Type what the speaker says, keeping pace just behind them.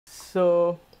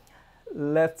So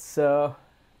let's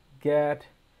get.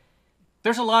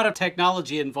 There's a lot of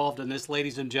technology involved in this,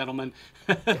 ladies and gentlemen.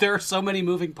 There are so many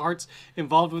moving parts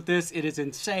involved with this. It is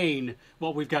insane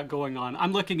what we've got going on.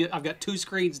 I've got two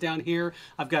screens down here.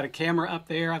 I've got a camera up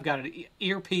there. I've got an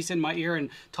earpiece in my ear and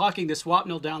talking to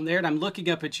Swapnil down there. And I'm looking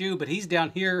up at you, but he's down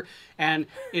here. And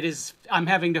I'm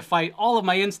having to fight all of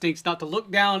my instincts not to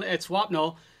look down at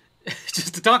Swapnil,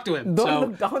 just to talk to him.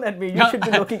 Don't look down at me. You should be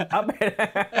looking up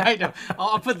at. I know.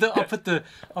 I'll put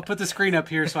the screen up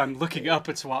here so I'm looking up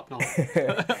at Swapnil.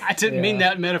 I didn't mean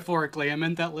that metaphorically. I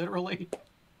meant that literally.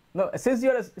 No, since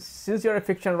you're a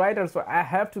fiction writer, so I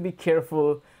have to be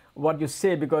careful what you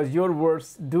say because your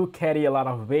words do carry a lot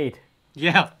of weight.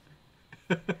 Yeah.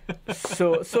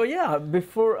 So yeah.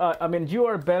 Before I mean, you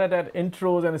are better at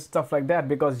intros and stuff like that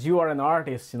because you are an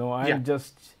artist. I'm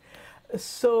just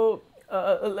so.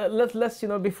 Let's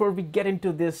before we get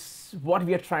into this, what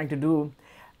we are trying to do,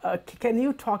 can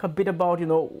you talk a bit about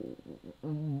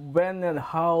when and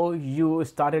how you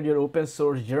started your open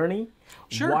source journey?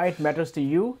 Sure. Why it matters to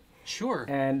you? Sure.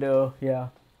 And yeah.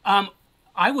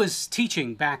 I was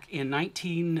teaching back in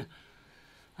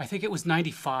I think it was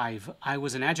 95. I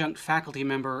was an adjunct faculty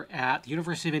member at the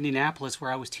University of Indianapolis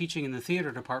where I was teaching in the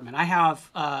theater department. I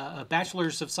have a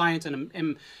bachelor's of science and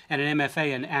an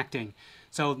MFA in acting.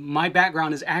 So my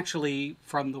background is actually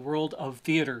from the world of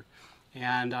theater,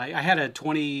 and I had a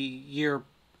 20-year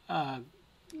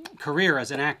career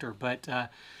as an actor. But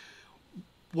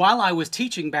while I was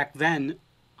teaching back then,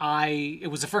 it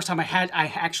was the first time I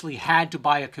actually had to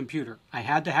buy a computer. I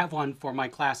had to have one for my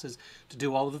classes to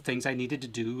do all of the things I needed to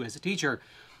do as a teacher.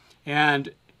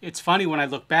 And it's funny when I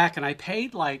look back, and I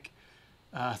paid like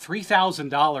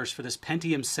 $3,000 for this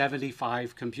Pentium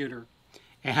 75 computer.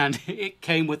 And it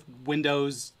came with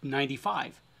Windows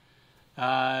 95.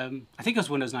 I think it was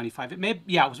Windows 95.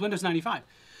 It was Windows 95.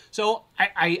 So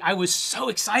I was so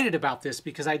excited about this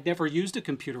because I'd never used a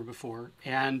computer before.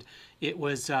 And it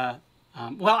was,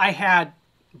 I had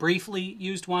briefly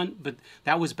used one, but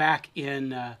that was back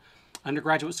in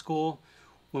undergraduate school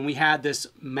when we had this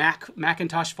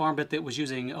Macintosh farm, but that was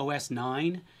using OS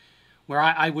 9, where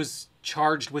I was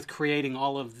charged with creating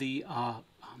all of the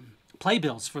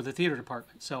playbills for the theater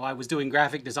department. So I was doing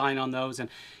graphic design on those. And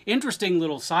interesting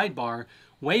little sidebar,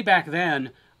 way back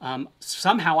then,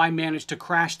 somehow I managed to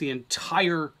crash the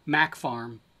entire Mac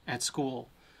farm at school.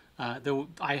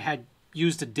 I had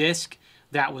used a disk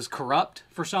that was corrupt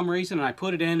for some reason, and I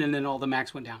put it in, and then all the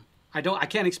Macs went down. I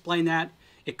can't explain that.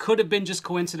 It could have been just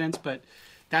coincidence, but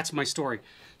that's my story.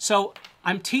 So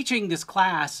I'm teaching this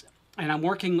class, and I'm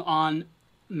working on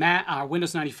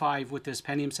Windows 95 with this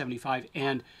Pentium 75,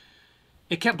 and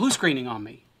it kept blue screening on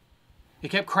me.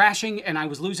 It kept crashing, and I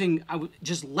was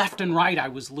just left and right, I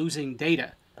was losing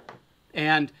data.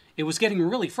 And it was getting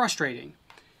really frustrating.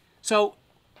 So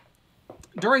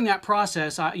during that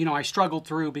process, I struggled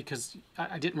through because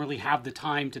I didn't really have the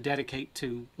time to dedicate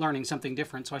to learning something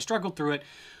different. So I struggled through it.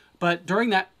 But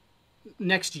during that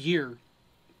next year,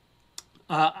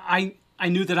 I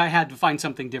knew that I had to find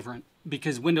something different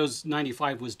because Windows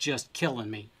 95 was just killing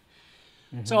me.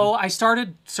 Mm-hmm. So I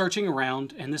started searching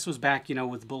around, and this was back,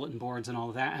 with bulletin boards and all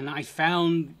of that, and I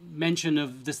found mention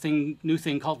of this new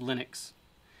thing called Linux.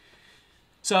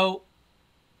 So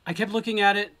I kept looking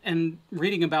at it and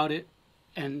reading about it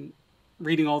and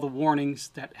reading all the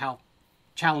warnings that how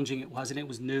challenging it was, and it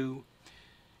was new.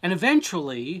 And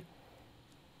eventually,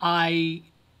 I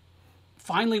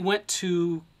finally went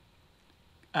to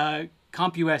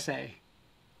CompUSA.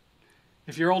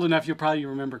 If you're old enough, you'll probably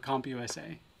remember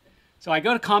CompUSA. So I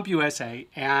go to CompUSA,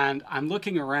 and I'm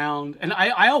looking around, and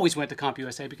I always went to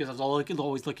CompUSA because I was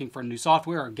always looking for new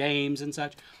software or games and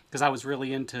such, because I was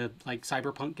really into like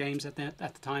cyberpunk games at the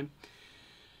time.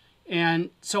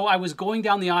 And so I was going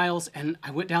down the aisles, and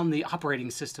I went down the operating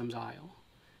systems aisle.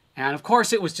 And of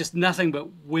course, it was just nothing but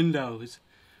Windows.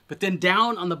 But then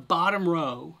down on the bottom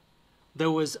row,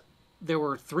 there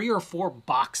were 3 or 4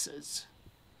 boxes.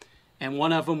 And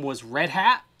one of them was Red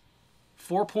Hat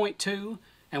 4.2,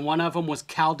 and one of them was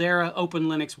Caldera Open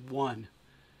Linux 1.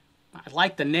 I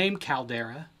liked the name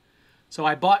Caldera, so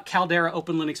I bought Caldera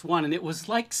Open Linux 1, and it was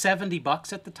like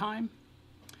 $70 at the time.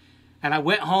 And I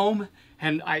went home,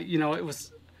 and it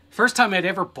was first time I'd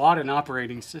ever bought an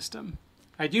operating system.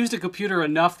 I'd used a computer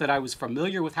enough that I was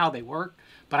familiar with how they worked,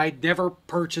 but I'd never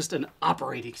purchased an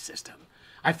operating system.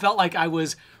 I felt like I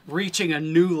was reaching a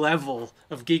new level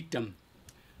of geekdom.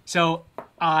 So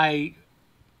I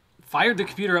fired the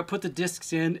computer up, put the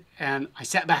disks in, and I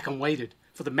sat back and waited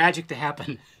for the magic to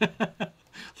happen.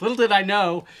 Little did I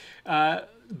know,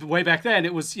 way back then,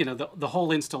 it was, the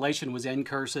whole installation was N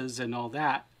curses and all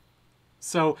that.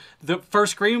 So the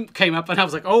first screen came up and I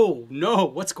was like, oh no,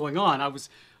 what's going on? I was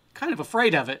kind of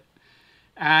afraid of it.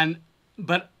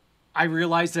 But I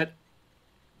realized that,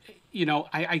 you know,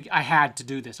 I had to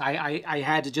do this. I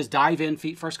had to just dive in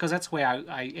feet first, because that's the way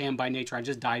I am by nature. I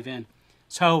just dive in.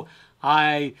 So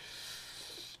I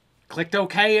clicked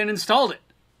OK and installed it.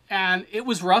 And it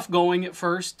was rough going at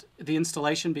first, the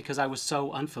installation, because I was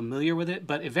so unfamiliar with it.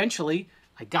 But eventually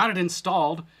I got it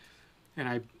installed and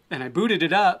I booted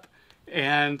it up.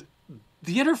 And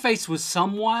the interface was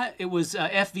somewhat, it was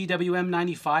FVWM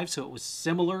 95, so it was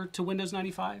similar to Windows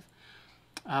 95.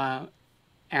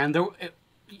 And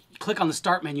you click on the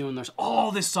start menu and there's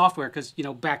all this software, because, you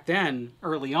know, back then,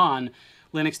 early on,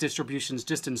 Linux distributions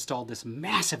just installed this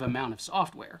massive amount of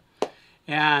software.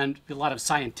 And a lot of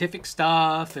scientific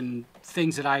stuff and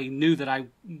things that I knew that I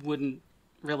wouldn't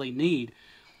really need.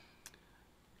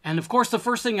 And of course, the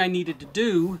first thing I needed to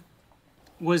do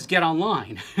was get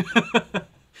online.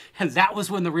 And that was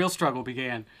when the real struggle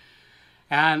began.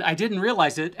 And I didn't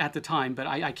realize it at the time, but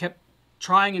I kept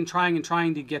trying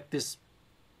to get this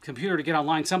computer to get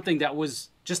online, something that was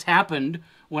just happened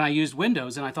when I used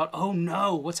Windows. And I thought, oh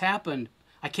no, what's happened?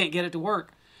 I can't get it to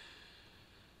work.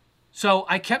 So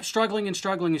I kept struggling, and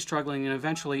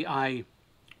eventually I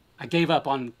gave up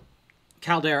on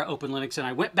Caldera Open Linux, and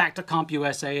I went back to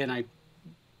CompUSA, and I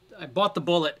bought the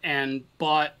bullet and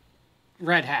bought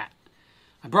Red Hat.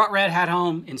 I brought Red Hat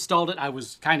home, installed it. I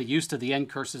was kind of used to the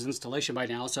Ncurses installation by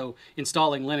now, so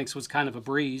installing Linux was kind of a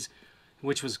breeze,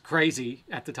 which was crazy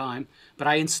at the time. But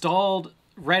I installed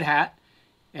Red Hat,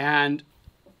 and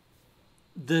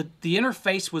the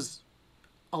interface was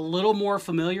a little more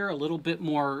familiar, a little bit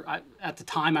more, at the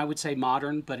time I would say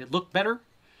modern, but it looked better.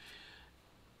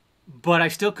 But I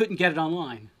still couldn't get it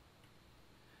online.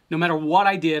 No matter what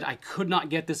I did, I could not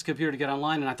get this computer to get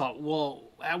online, and I thought, well,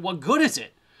 what good is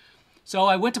it? So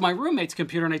I went to my roommate's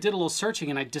computer and I did a little searching,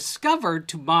 and I discovered,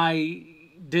 to my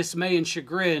dismay and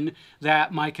chagrin,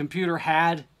 that my computer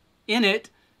had in it,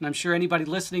 and I'm sure anybody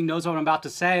listening knows what I'm about to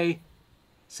say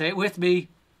it with me,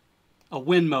 a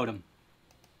Win modem.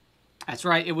 That's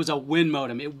right, it was a Win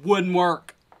modem. It wouldn't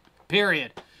work,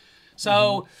 period.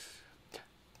 So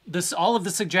all of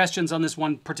the suggestions on this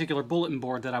one particular bulletin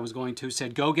board that I was going to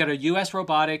said, go get a US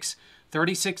Robotics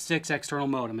 36.6 external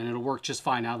modem, and it'll work just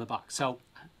fine out of the box. So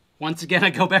once again, I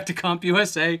go back to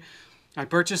CompUSA. I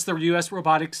purchased the US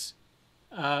Robotics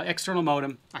external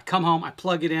modem. I come home, I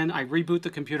plug it in, I reboot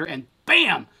the computer, and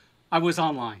bam, I was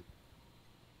online.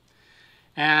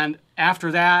 And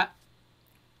after that,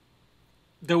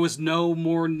 there was no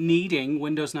more needing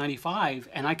Windows 95,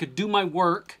 and I could do my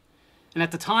work. And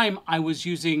at the time, I was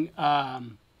using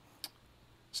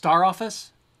Star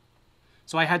Office.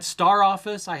 So I had Star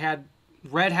Office, I had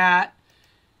Red Hat,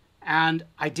 and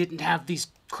I didn't have these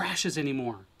crashes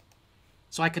anymore.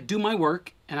 So I could do my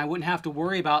work, and I wouldn't have to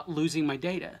worry about losing my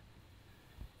data.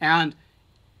 And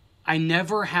I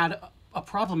never had a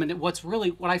problem. And what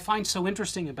I find so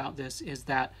interesting about this is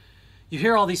that you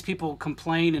hear all these people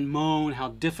complain and moan how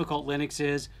difficult Linux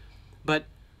is, but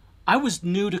I was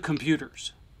new to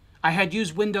computers. I had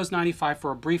used Windows 95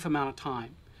 for a brief amount of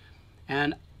time,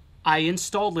 and I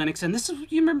installed Linux. And this is,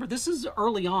 you remember, this is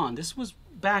early on. This was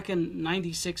back in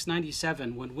 96,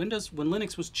 97, when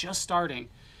Linux was just starting.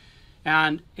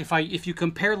 And if you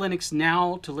compare Linux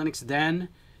now to Linux then,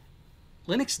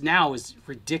 Linux now is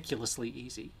ridiculously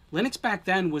easy. Linux back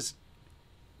then was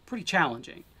pretty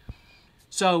challenging.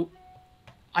 So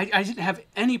I didn't have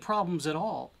any problems at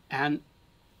all. And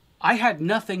I had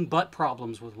nothing but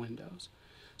problems with Windows.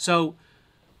 So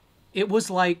it was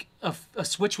like a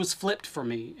switch was flipped for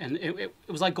me. And it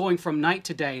was like going from night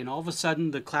to day. And all of a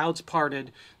sudden the clouds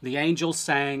parted, the angels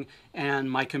sang, and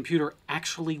my computer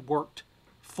actually worked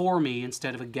for me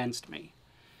instead of against me.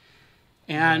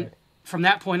 And right. From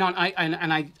that point on,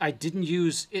 I didn't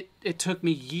use it. It took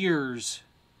me years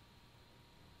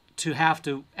to have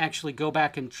to actually go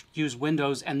back and use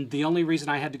Windows. And the only reason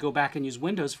I had to go back and use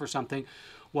Windows for something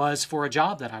was for a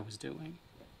job that I was doing.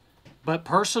 But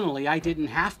personally, I didn't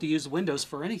have to use Windows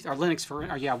for anything, or Linux for,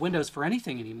 or yeah, Windows for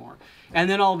anything anymore. And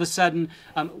then all of a sudden,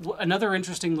 another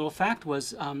interesting little fact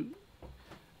was,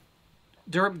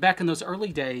 back in those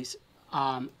early days,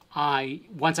 once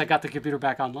I got the computer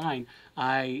back online,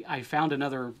 I found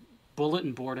another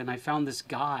bulletin board, and I found this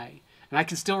guy, and I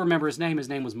can still remember his name. His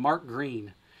name was Mark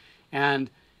Green.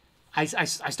 And I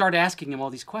started asking him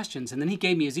all these questions, and then he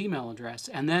gave me his email address.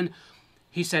 And then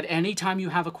he said, anytime you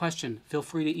have a question, feel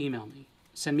free to email me.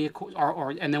 Send me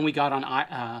and then we got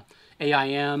on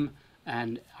AIM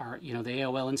and the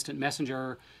AOL Instant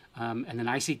Messenger, and then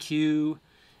ICQ,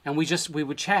 and we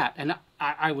would chat. And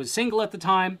I was single at the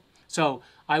time, So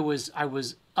I was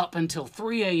up until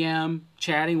 3 a.m.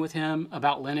 chatting with him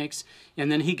about Linux, and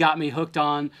then he got me hooked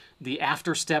on the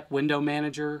AfterStep window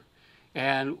manager,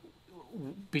 and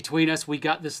between us we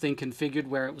got this thing configured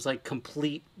where it was like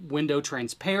complete window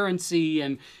transparency,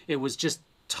 and it was just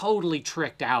totally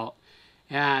tricked out.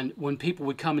 And when people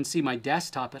would come and see my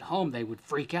desktop at home, they would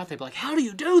freak out. They'd be like, "How do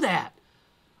you do that?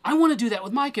 I want to do that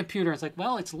with my computer." It's like,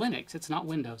 well, it's Linux, it's not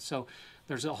Windows. So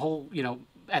there's a whole,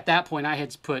 at that point I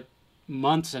had put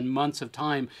months and months of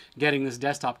time getting this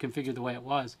desktop configured the way it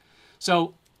was.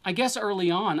 So I guess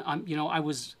early on, I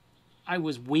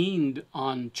was weaned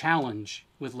on challenge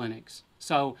with Linux.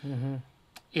 So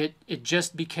it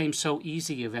just became so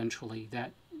easy eventually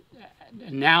that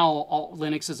now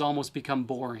Linux has almost become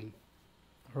boring.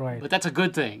 Right. But that's a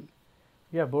good thing.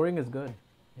 Yeah, boring is good.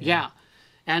 Yeah.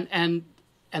 And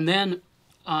then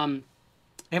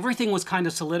everything was kind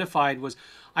of solidified.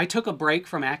 I took a break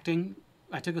from acting.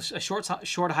 I took a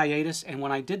short hiatus, and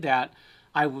when I did that,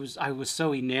 I was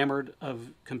so enamored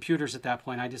of computers at that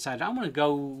point. I decided I want to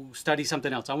go study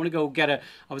something else. I want to go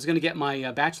I was going to get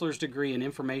my bachelor's degree in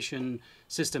information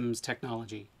systems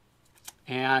technology,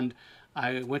 and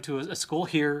I went to a school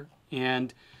here.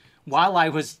 And while I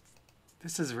was,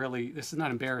 this is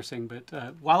not embarrassing,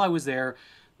 but while I was there,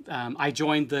 I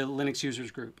joined the Linux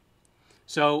users group.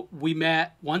 So we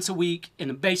met once a week in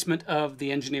the basement of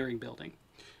the engineering building.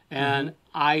 And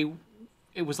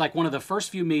it was like one of the first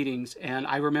few meetings, and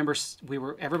I remember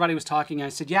everybody was talking, and I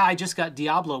said, "Yeah, I just got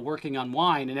Diablo working on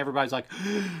Wine," and everybody's like,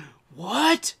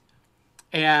 "What?"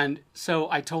 And so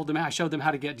I showed them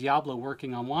how to get Diablo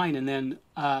working on Wine, and then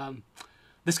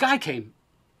this guy came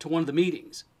to one of the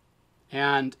meetings,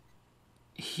 and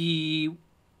he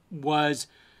was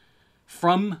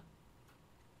from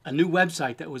a new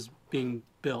website that was being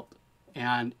built.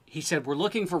 And he said, "We're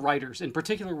looking for writers. In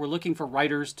particular, we're looking for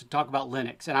writers to talk about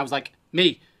Linux." And I was like,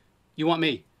 "Me? You want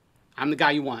me? I'm the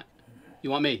guy you want. You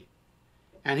want me?"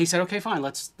 And he said, "Okay, fine.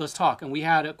 Let's talk." And we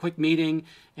had a quick meeting.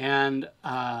 And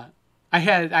I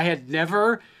had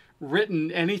never written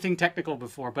anything technical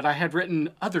before, but I had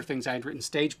written other things. I had written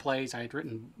stage plays. I had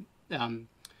written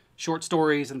short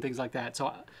stories and things like that.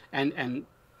 So and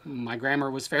my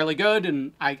grammar was fairly good,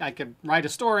 and I could write a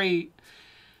story.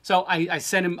 So I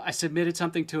submitted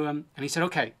something to him, and he said,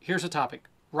 "Okay, here's a topic.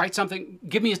 Write something.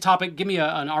 Give me a topic. Give me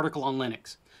an article on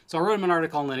Linux." So I wrote him an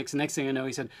article on Linux. The next thing I know,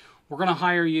 he said, "We're going to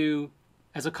hire you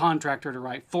as a contractor to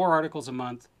write 4 articles a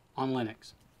month on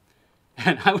Linux."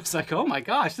 And I was like, "Oh my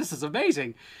gosh, this is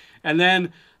amazing." And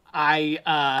then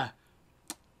I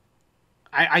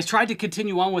tried to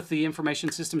continue on with the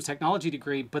information systems technology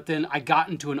degree, but then I got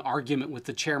into an argument with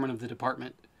the chairman of the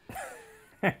department.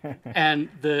 And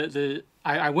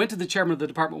I went to the chairman of the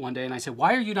department one day, and I said,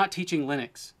 "Why are you not teaching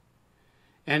Linux?"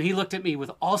 And he looked at me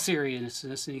with all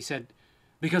seriousness, and he said,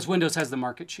 "Because Windows has the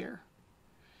market share."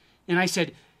 And I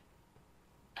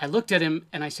looked at him,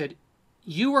 and I said,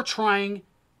 "You are trying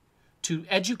to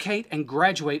educate and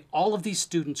graduate all of these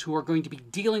students who are going to be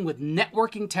dealing with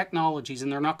networking technologies,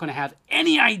 and they're not going to have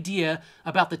any idea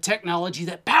about the technology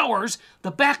that powers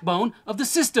the backbone of the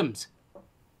systems.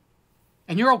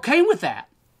 And you're okay with that?"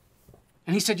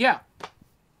 And he said, "Yeah."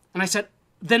 And I said,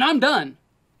 "Then I'm done."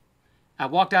 I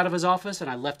walked out of his office,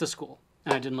 and I left the school,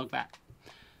 and I didn't look back.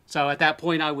 So at that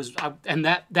point, and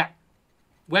that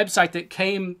website that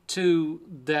came to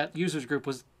that users group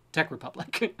was Tech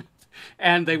Republic.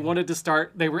 And they wanted to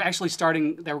start, they were going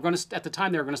to, at the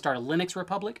time, they were going to start a Linux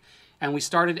Republic. And we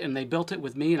started, and they built it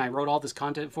with me, and I wrote all this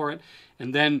content for it.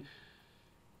 And then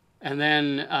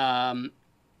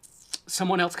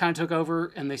someone else kind of took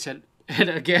over, and they said,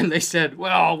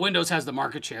 "Well, Windows has the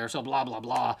market share, so blah, blah,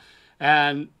 blah."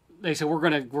 And they said, we're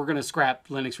gonna scrap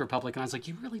Linux Republic. And I was like,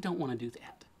 "You really don't want to do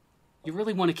that. You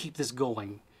really want to keep this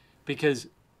going, because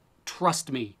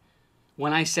trust me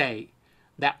when I say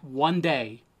that one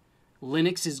day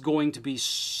Linux is going to be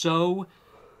so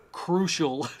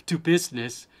crucial to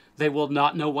business, they will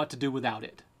not know what to do without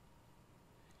it.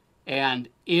 And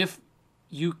if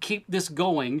you keep this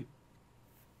going,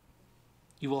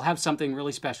 you will have something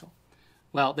really special."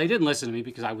 Well, they didn't listen to me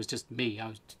because I was just me. I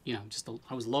was,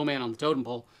 I was low man on the totem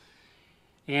pole.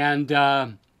 And,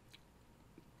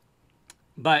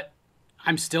 but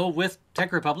I'm still with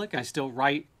Tech Republic. I still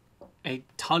write a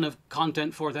ton of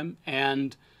content for them.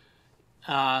 And,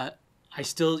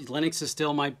 Linux is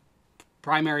still my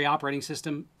primary operating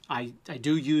system. I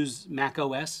do use Mac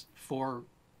OS for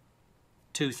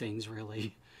 2 things,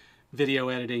 really: video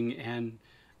editing, and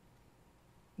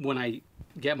when I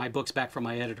get my books back from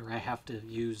my editor, I have to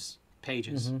use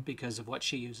Pages because of what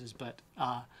she uses. But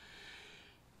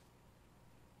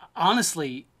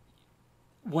honestly,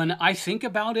 when I think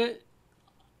about it,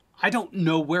 I don't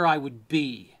know where I would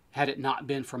be had it not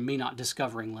been for me not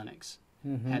discovering Linux.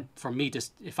 Had for me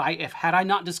just if had I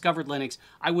not discovered Linux,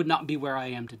 I would not be where I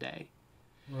am today.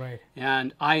 Right.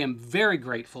 And I am very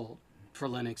grateful for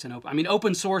Linux and open. I mean,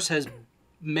 open source has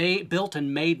built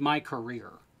and made my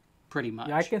career, pretty much.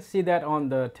 Yeah, I can see that on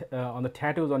the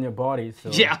tattoos on your body. So.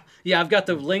 Yeah. I've got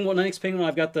the Linux Penguin.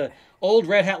 I've got the old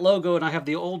Red Hat logo, and I have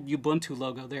the old Ubuntu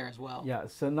logo there as well. Yeah.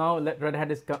 So now Red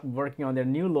Hat is working on their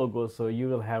new logo, so you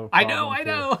will have. I know.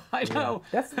 Yeah.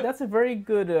 That's a very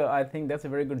good. I think that's a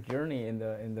very good journey in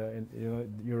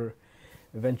your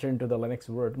venture into the Linux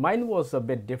world. Mine was a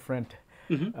bit different.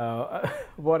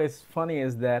 What is funny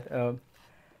is that.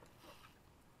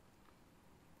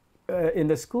 In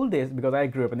the school days, because I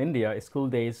grew up in India, school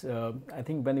days, I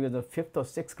think when we were in the 5th or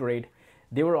 6th grade,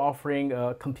 they were offering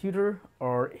computer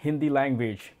or Hindi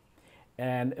language.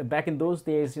 And back in those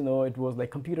days, it was like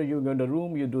computer, you go in the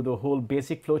room, you do the whole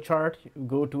basic flow chart,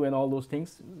 go to and all those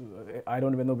things. I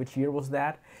don't even know which year was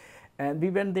that. And we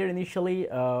went there initially,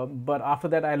 but after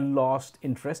that I lost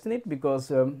interest in it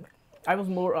because I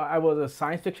was a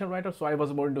science fiction writer, so I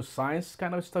was more into science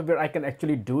kind of stuff where I can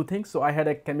actually do things. So I had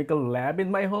a chemical lab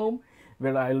in my home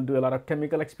where I'll do a lot of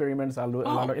chemical experiments, I'll do a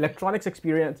lot of electronics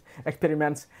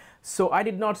experiments. So I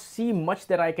did not see much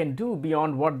that I can do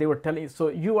beyond what they were telling. So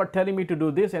you are telling me to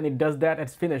do this and it does that,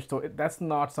 it's finished. So that's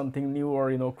not something new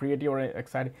or creative or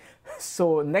exciting.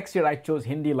 So next year I chose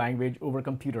Hindi language over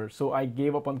computer. So I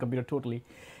gave up on computer totally.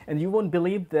 And you won't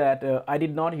believe that I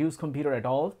did not use computer at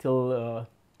all till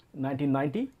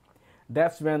 1990.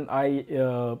 That's when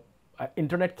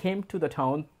internet came to the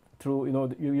town through,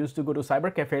 you used to go to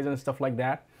cyber cafes and stuff like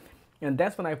that. And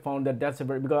that's when I found that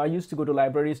because I used to go to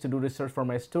libraries to do research for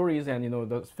my stories and,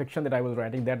 the fiction that I was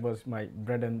writing, that was my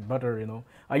bread and butter,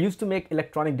 I used to make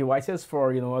electronic devices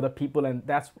for, other people, and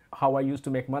that's how I used to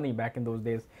make money back in those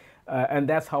days. And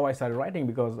that's how I started writing,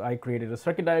 because I created a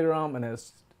circuit diagram and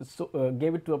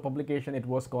gave it to a publication. It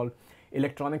was called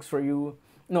Electronics for You.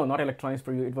 No, not Electronics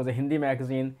for You. It was a Hindi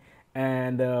magazine,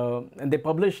 and they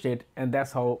published it. And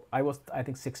that's how I was, I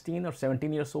think, 16 or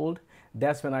 17 years old.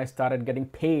 That's when I started getting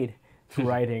paid through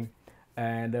writing,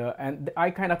 and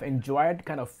I kind of enjoyed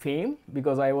kind of fame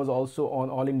because I was also on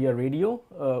All India Radio.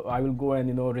 I will go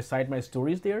and recite my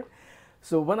stories there.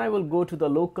 So when I will go to the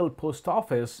local post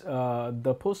office,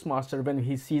 the postmaster, when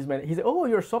he sees me, he says, "Oh,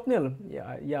 you're Swapnil."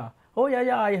 Yeah. Oh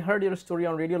yeah, I heard your story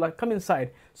on radio, like come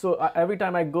inside. So every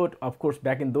time I go, of course,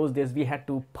 back in those days, we had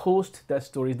to post the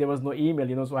stories. There was no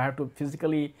email, so I have to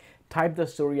physically type the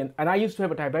story. And I used to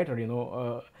have a typewriter,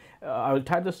 I will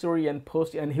type the story and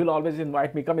post, and he'll always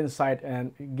invite me, come inside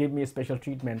and give me a special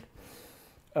treatment.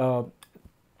 Then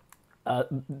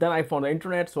I found the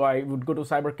internet, so I would go to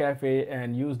cyber cafe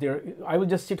and use their, I would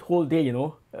just sit whole day,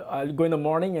 I'll go in the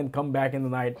morning and come back in the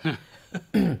night.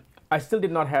 I still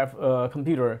did not have a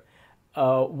computer.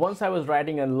 Once I was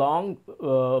writing a long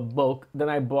book, then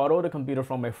I borrowed a computer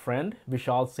from my friend,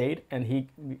 Vishal Seth, and he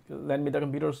lent me the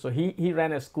computer. So he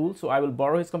ran a school, so I will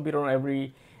borrow his computer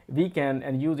every weekend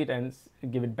and use it and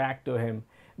give it back to him.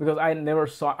 Because I never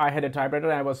saw, I had a typewriter,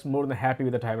 and I was more than happy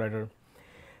with the typewriter.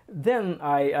 Then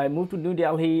I moved to New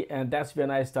Delhi, and that's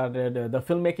when I started the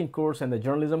filmmaking course and the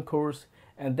journalism course.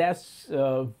 And that's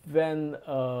when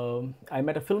I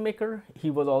met a filmmaker.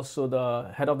 He was also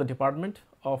the head of the department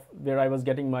of where I was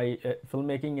getting my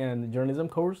filmmaking and journalism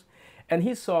course. And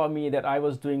he saw me that I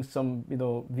was doing some,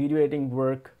 video editing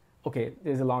work. Okay,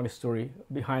 there's a long story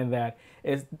behind that.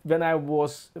 Is when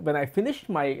I finished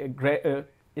my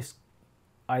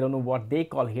I don't know what they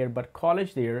call here, but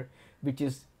college there, which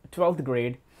is 12th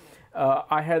grade.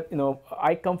 I had,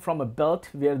 I come from a belt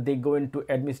where they go into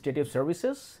administrative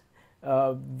services.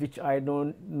 Which I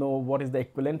don't know what is the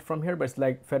equivalent from here, but it's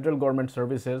like federal government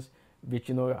services,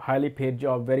 which, highly paid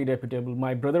job, very reputable.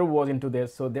 My brother was into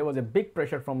this, so there was a big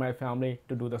pressure from my family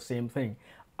to do the same thing.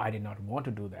 I did not want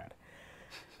to do that.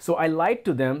 So I lied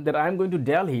to them that I'm going to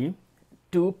Delhi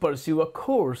to pursue a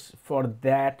course for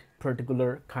that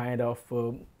particular kind of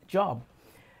job.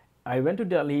 I went to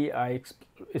Delhi, I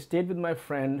stayed with my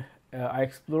friend, I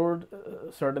explored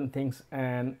certain things,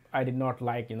 and I did not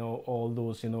like, all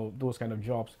those, those kind of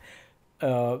jobs.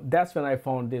 That's when I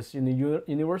found this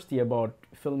university about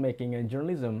filmmaking and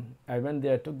journalism. I went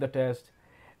there, took the test,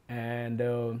 and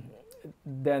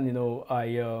then,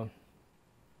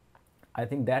 I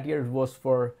think that year it was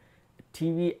for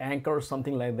TV anchor or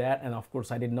something like that. And of course,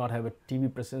 I did not have a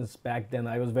TV presence back then.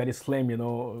 I was very slim,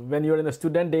 When you're in the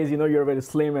student days, you're very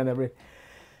slim and everything.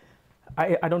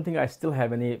 I don't think I still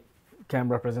have any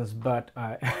camera presence, but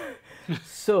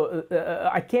So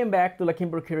I came back to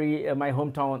Lakhimpur, my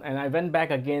hometown, and I went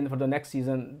back again for the next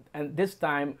season. And this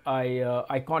time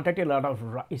I contacted a lot of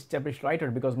established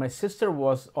writers because my sister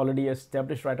was already an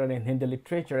established writer in Hindi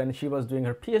literature, and she was doing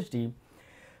her PhD.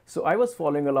 So I was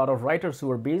following a lot of writers who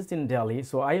were based in Delhi.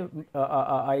 So I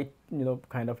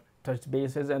kind of touched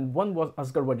bases, and one was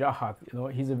Asghar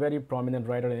Wajahat. He's a very prominent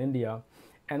writer in India.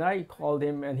 And I called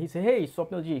him, and he said, "Hey,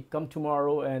 Swapnil ji, come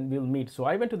tomorrow and we'll meet." So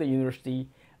I went to the university.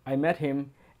 I met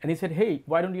him, and he said, "Hey,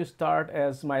 why don't you start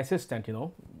as my assistant?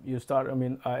 You start. I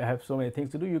mean, I have so many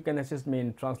things to do. You can assist me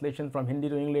in translation from Hindi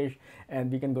to English, and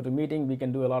we can go to meeting. We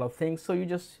can do a lot of things." So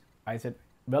I said,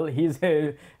 "Well,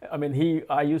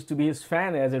 I used to be his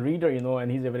fan as a reader,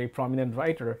 and he's a very prominent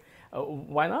writer.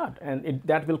 Why not? And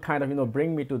that will kind of,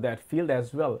 bring me to that field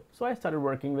as well." So I started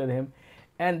working with him.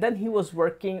 And then he was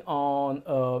working on,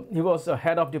 he was a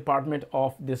head of department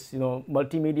of this,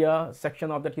 multimedia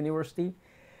section of that university.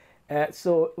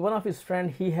 So one of his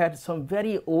friends, he had some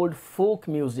very old folk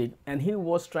music, and he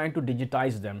was trying to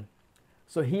digitize them.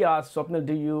 So he asked,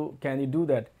 "Swapnil, can you do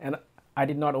that?" And I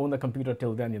did not own a computer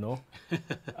till then,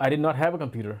 I did not have a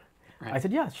computer. Right. I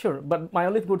said, "Yeah, sure." But my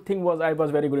only good thing was I was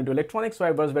very good into electronics, so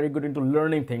I was very good into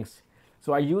learning things.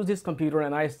 So I used his computer,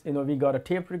 and we got a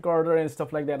tape recorder and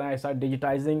stuff like that, and I started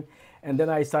digitizing. And then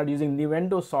I started using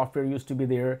Nintendo software, used to be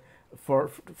there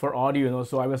for audio,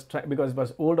 so I was because it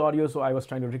was old audio, so I was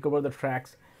trying to recover the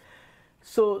tracks.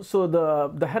 So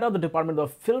the head of the department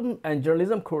of film and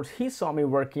journalism course, he saw me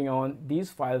working on these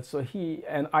files. So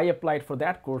I applied for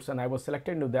that course, and I was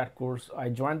selected into that course. I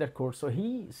joined that course. So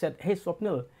he said, "Hey,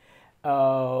 Swapnil,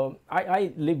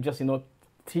 I live just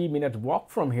 3-minute walk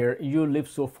from here. You live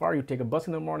so far. You take a bus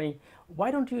in the morning.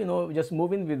 Why don't you just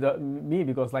move in with me,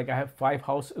 because I have 5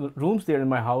 rooms there in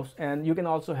my house, and you can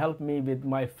also help me with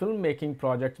my filmmaking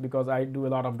projects because I do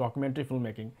a lot of documentary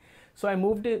filmmaking." So I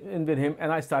moved in with him,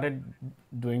 and I started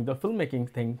doing the filmmaking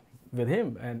thing with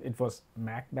him, and it was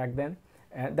Mac back then,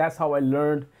 and that's how I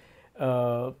learned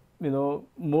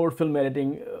more film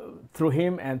editing through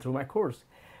him and through my course.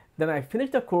 Then I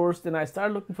finished the course. Then I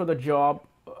started looking for the job.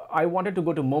 I wanted to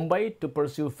go to Mumbai to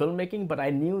pursue filmmaking, but I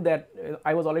knew that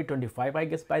I was already 25, I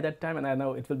guess, by that time, and I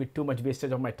know it will be too much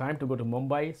wastage of my time to go to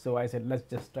Mumbai. So I said, let's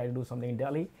just try to do something in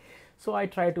Delhi. So I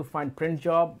tried to find print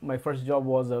job. My first job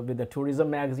was with the tourism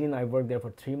magazine. I worked there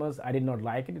for 3 months. I did not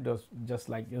like it. It was just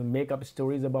like make up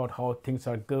stories about how things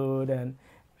are good, and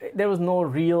there was no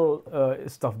real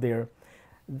stuff there.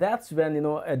 That's when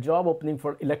a job opening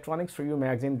for Electronics for You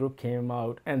magazine group came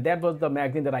out, and that was the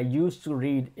magazine that I used to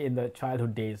read in the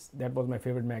childhood days. That was my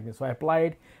favorite magazine. So I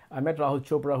applied. I met Rahul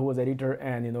Chopra, who was editor,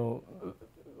 and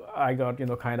I got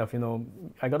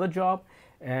I got a job.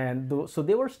 And so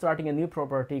they were starting a new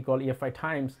property called EFI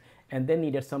Times, and they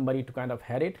needed somebody to kind of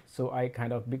head it. So I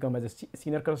kind of become as a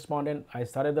senior correspondent. I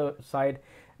started the site.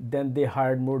 Then they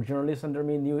hired more journalists under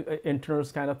me, new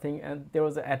interns kind of thing. And there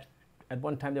was at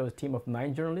one time there was a team of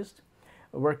 9 journalists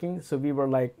working. So we were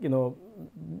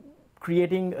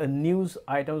creating news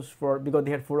items because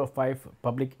they had 4 or 5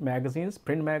 public magazines,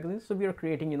 print magazines. So we were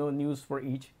creating news for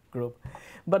each group.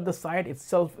 But the site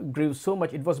itself grew so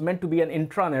much. It was meant to be an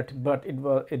intranet, but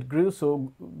it grew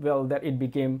so well that it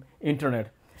became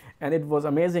internet. And it was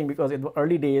amazing because in the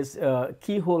early days,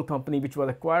 Keyhole company, which was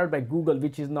acquired by Google,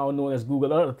 which is now known as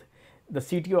Google Earth, the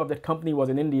CTO of that company was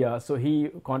in India. So he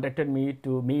contacted me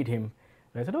to meet him.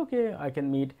 I said, okay, I can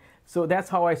meet. So that's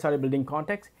how I started building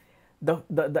contacts.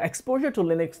 The exposure to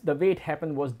Linux, the way it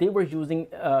happened was they were using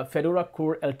Fedora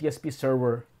Core LTSP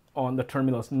server on the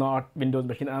terminals, not Windows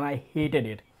machine, and I hated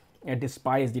it and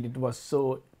despised it. It was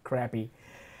so crappy,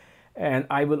 and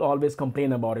I will always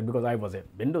complain about it because I was a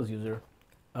Windows user.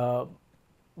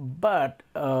 But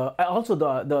also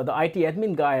the IT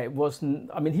admin guy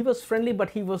he was friendly, but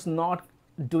he was not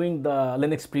doing the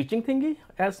Linux preaching thingy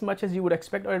as much as you would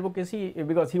expect or advocacy,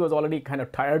 because he was already kind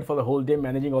of tired for the whole day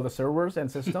managing all the servers and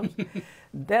systems.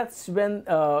 That's when,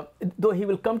 though he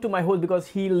will come to my house because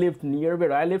he lived near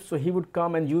where I lived, so he would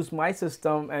come and use my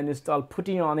system and install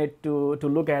putty on it to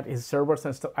look at his servers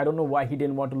and stuff. I don't know why he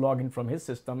didn't want to log in from his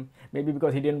system. Maybe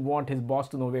because he didn't want his boss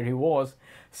to know where he was.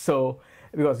 So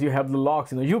because you have the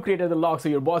logs, you created the log, so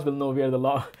your boss will know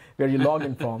where you log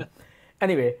in from.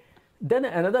 Anyway. Then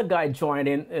another guy joined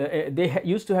in. They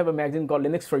used to have a magazine called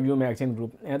Linux for You magazine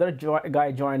group. Another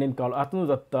guy joined in called Atanu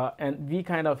Datta, and we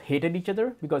kind of hated each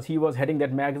other because he was heading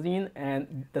that magazine.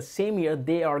 And the same year,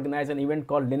 they organized an event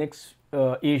called Linux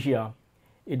Asia.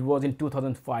 It was in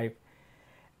 2005,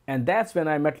 and that's when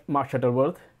I met Mark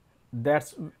Shuttleworth.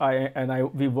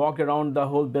 We walked around the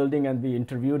whole building and we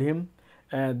interviewed him.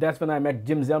 And that's when I met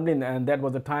Jim Zemlin, and that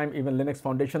was the time even Linux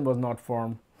Foundation was not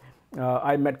formed.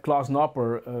 I met Klaus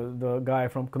Nopper, the guy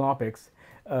from Knoppix.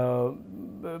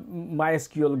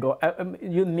 MySQL Go,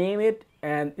 you name it,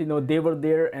 and they were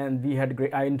there, and we had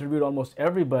great. I interviewed almost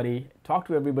everybody, talked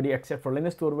to everybody except for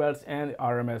Linus Torvalds and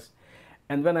RMS.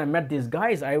 And when I met these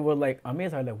guys, I was like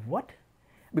amazed. I was like, what?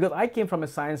 Because I came from a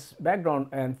science background,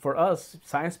 and for us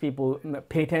science people,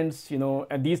 patents,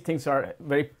 and these things are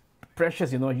very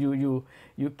precious. You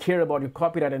care about your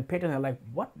copyright and patent. I'm like,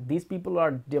 what? These people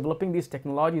are developing these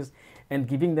technologies and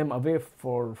giving them away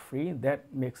for free?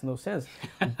 That makes no sense.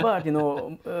 But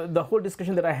the whole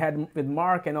discussion that I had with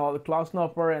Mark and all the Klaus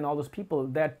Nopper and all those people,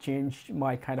 that changed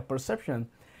my kind of perception.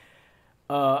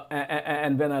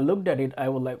 And when I looked at it, I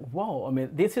was like, wow, I mean,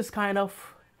 this is kind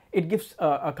of, it gives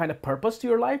a kind of purpose to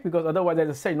your life, because otherwise, as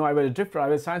I said, I was a drifter, I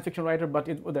was a science fiction writer, but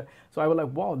so I was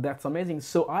like, wow, that's amazing.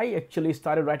 So I actually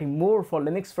started writing more for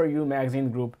Linux for You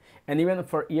magazine group, and even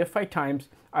for EFI Times,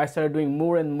 I started doing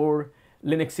more and more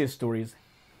Linux stories.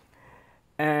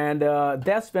 And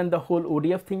that's when the whole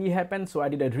ODF thingy happened. So I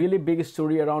did a really big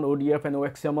story around ODF and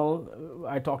OXML.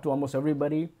 I talked to almost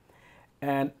everybody.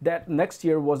 And that next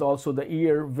year was also the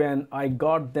year when I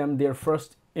got them their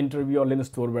first interview on Linus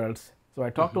Torvalds. So I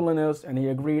talked to Linus, and he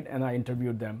agreed, and I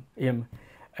interviewed him.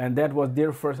 And that was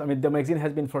their first. I mean, the magazine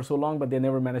has been for so long, but they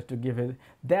never managed to give it.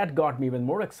 That got me even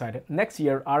more excited. Next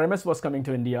year, RMS was coming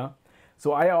to India.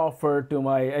 So I offered to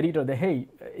my editor that, hey,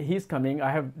 he's coming.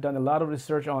 I have done a lot of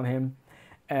research on him,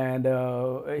 and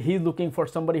he's looking for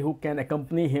somebody who can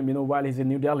accompany him, while he's in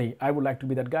New Delhi. I would like to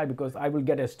be that guy, because I will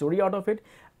get a story out of it.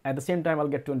 At the same time, I'll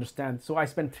get to understand. So I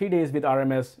spent 3 days with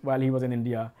RMS while he was in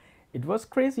India. It was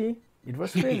crazy. It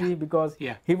was crazy because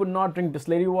he would not drink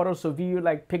distillery water. So we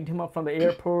picked him up from the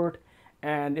airport,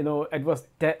 and it was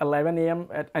 11 a.m.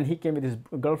 and he came with his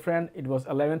girlfriend. It was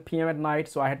 11 p.m. at night.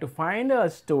 So I had to find a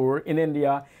store in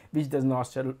India which does not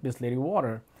sell distillery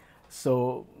water.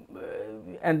 So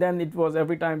and then it was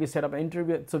every time we set up an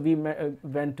interview. So we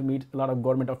went to meet a lot of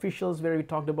government officials where we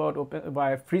talked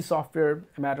about free software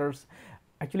matters.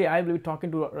 Actually, I will be talking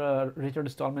to Richard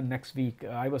Stallman next week.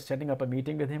 I was setting up a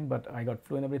meeting with him, but I got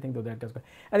flu and everything, so that just got...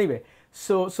 Anyway,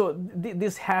 so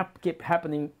this kept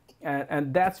happening,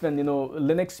 and that's when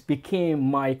Linux became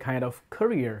my kind of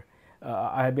career.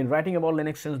 I have been writing about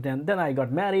Linux since then. Then I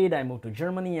got married. I moved to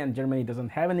Germany, and Germany doesn't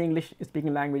have any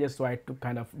English-speaking languages, so I had to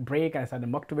kind of break. I started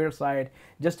a Mucktober site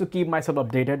just to keep myself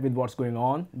updated with what's going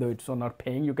on. Though it's not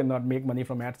paying, you cannot make money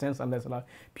from AdSense unless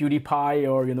PewDiePie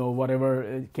or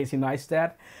whatever Casey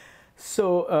Neistat.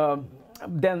 So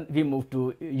then we moved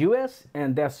to US,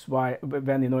 and that's why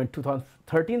when in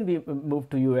 2013 we moved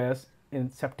to US.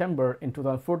 In September in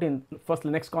 2014, first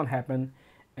LinuxCon happened.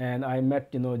 And I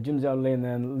met, Jim Zellin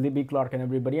and Libby Clark and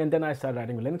everybody. And then I started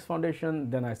writing for Linux Foundation.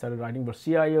 Then I started writing for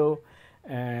CIO.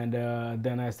 And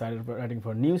then I started writing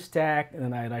for NewStack. And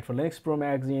then I write for Linux Pro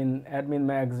Magazine, Admin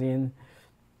Magazine.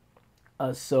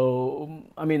 So,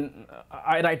 I mean,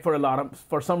 I write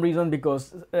for some reason,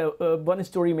 because one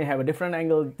story may have a different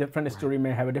angle, different story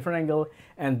may have a different angle,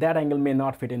 and that angle may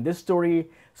not fit in this story.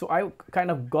 So I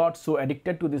kind of got so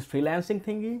addicted to this freelancing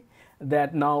thingy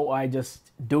that now I just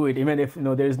do it, even if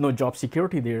there is no job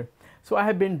security there. So I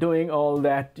have been doing all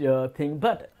that thing,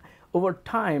 but over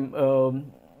time,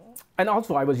 and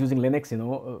also I was using Linux,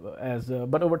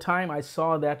 but over time I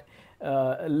saw that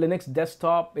Linux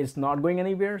desktop is not going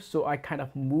anywhere, so I kind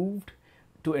of moved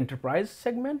to enterprise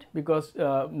segment, because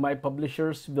my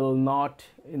publishers will not,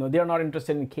 they are not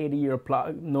interested in KD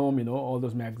or GNOME, all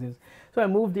those magazines. So I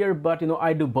moved there, but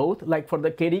I do both. Like for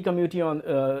the KD community on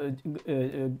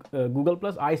Google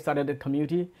Plus, I started a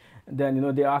community.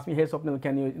 Then they asked me, hey Swapnil,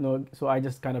 can you, so I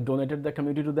just kind of donated the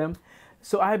community to them.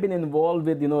 So I have been involved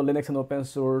with Linux and open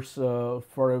source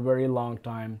for a very long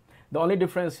time. The only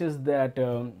difference is that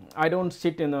I don't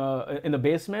sit in a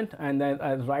basement and then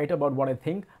I write about what I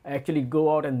think. I actually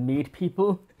go out and meet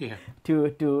people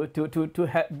to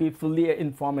be fully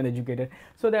informed and educated.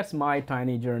 So that's my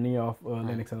tiny journey of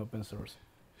Linux and open source.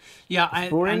 Yeah, it's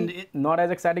boring, not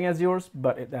as exciting as yours,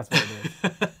 but that's what it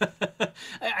is.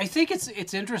 I think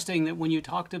it's interesting that when you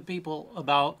talk to people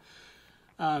about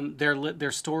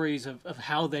their stories of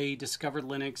how they discovered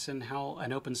Linux and how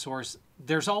an open source,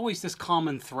 there's always this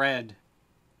common thread,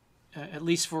 at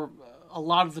least for a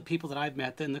lot of the people that I've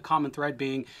met, then the common thread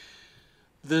being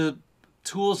the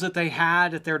tools that they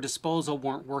had at their disposal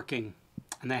weren't working,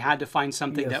 and they had to find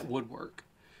something that would work.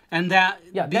 And go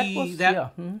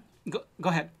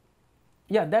ahead.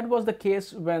 Yeah, that was the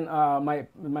case when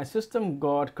my system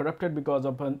got corrupted because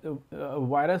of a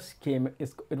virus came.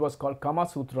 It was called Kama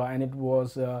Sutra, and it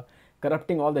was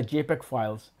corrupting all the JPEG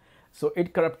files. So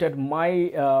it corrupted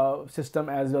my system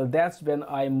as well. That's when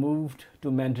I moved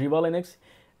to Mandriva Linux.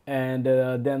 and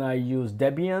then I used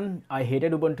Debian. I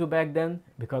hated Ubuntu back then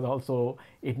because also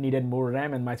it needed more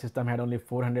RAM, and my system had only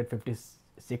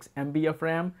 456 MB of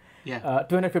RAM, Yeah.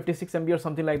 256 MB or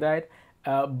something like that.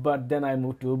 But then I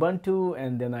moved to Ubuntu,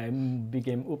 and then I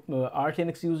became Arch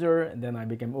Linux user, and then I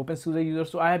became OpenSUSE user.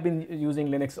 So I have been using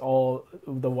Linux all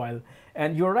the while.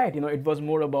 And you're right, it was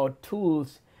more about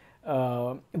tools.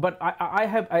 But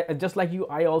I just like you,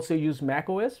 I also use Mac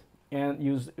OS and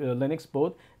use Linux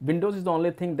both. Windows is the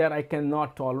only thing that I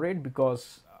cannot tolerate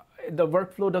because the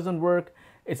workflow doesn't work.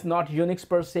 It's not Unix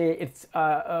per se. It's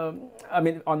I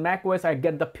mean, on Mac OS I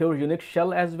get the pure Unix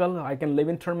shell as well. I can live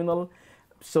in terminal,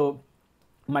 so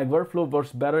my workflow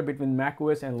works better between Mac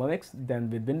OS and Linux than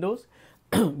with Windows.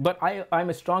 But I'm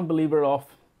a strong believer of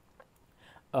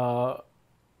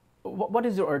what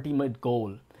is your ultimate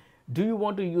goal? Do you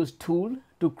want to use tool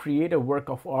to create a work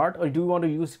of art, or do you want to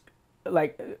use,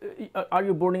 like, are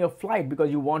you boarding a flight because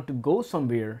you want to go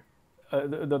somewhere?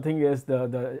 The thing is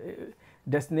the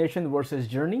destination versus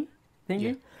journey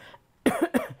thinking. Yeah.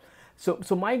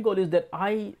 So my goal is that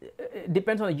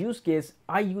depends on the use case,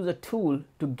 I use a tool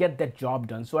to get that job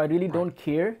done. So I really don't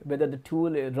care whether the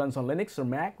tool runs on Linux or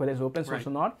Mac, whether it's open source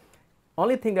or not.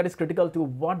 Only thing that is critical to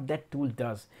what that tool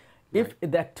does. If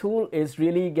that tool is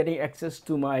really getting access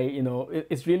to my,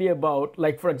 it's really about,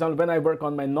 like, for example, when I work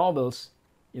on my novels,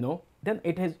 then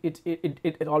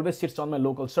it always sits on my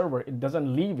local server. It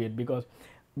doesn't leave it, because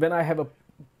when I have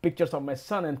pictures of my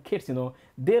son and kids,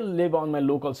 they live on my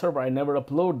local server. I never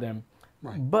upload them.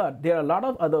 But there are a lot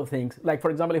of other things. Like, for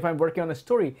example, if I'm working on a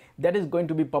story that is going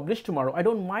to be published tomorrow, I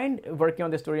don't mind working on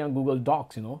the story on Google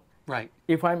Docs,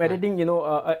 If I'm editing,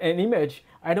 an image,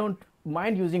 I don't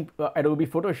mind using Adobe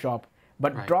Photoshop.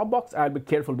 But Dropbox, I'll be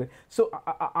careful with. So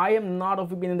I am not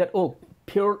of opinion that,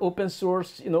 pure open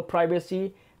source,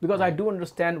 privacy, because I do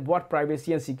understand what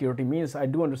privacy and security means. I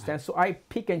do understand. So I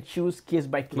pick and choose case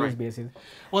by case basis.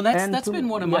 Well, that's been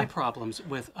one of my problems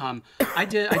with. I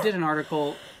did an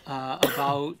article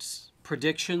about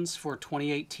predictions for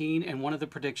 2018, and one of the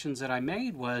predictions that I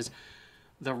made was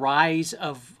the rise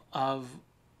of not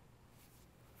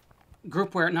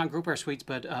groupware suites,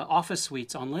 but Office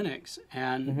suites on Linux,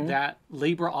 and that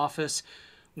LibreOffice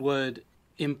would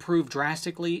improve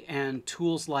drastically, and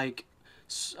tools like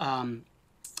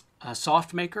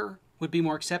SoftMaker would be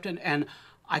more accepted. And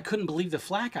I couldn't believe the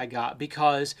flack I got,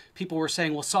 because people were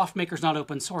saying, well, SoftMaker's not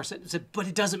open source. But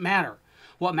it doesn't matter.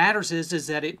 What matters is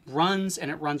that it runs, and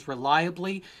it runs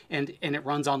reliably, and it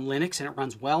runs on Linux, and it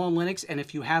runs well on Linux. And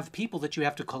if you have people that you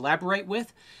have to collaborate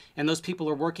with, and those people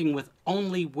are working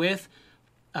only with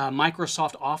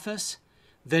Microsoft Office,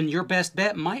 then your best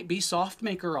bet might be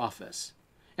SoftMaker Office.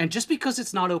 And just because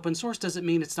it's not open source doesn't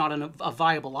mean it's not a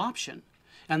viable option.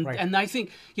 And I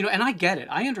think, and I get it.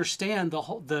 I understand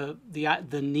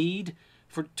the need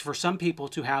for some people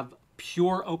to have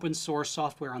pure open source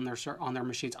software on their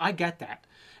machines. I get that,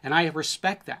 and I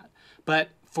respect that. But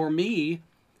for me,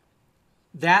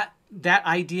 that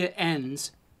idea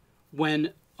ends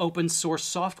when open source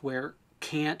software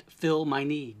can't fill my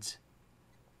needs.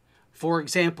 For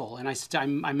example, and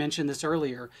I mentioned this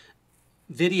earlier,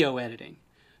 video editing.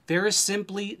 There is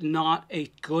simply not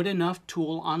a good enough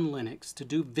tool on Linux to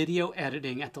do video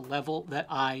editing at the level that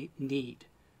I need.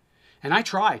 And I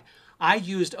tried. I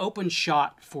used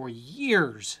OpenShot for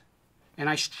years, and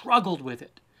I struggled with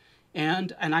it.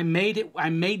 And I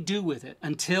made do with it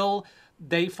until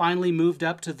they finally moved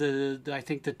up to I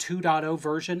think the 2.0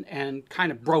 version, and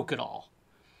kind of broke it all.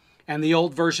 And the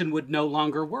old version would no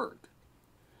longer work.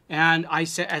 And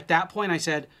at that point I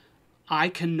said, I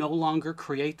can no longer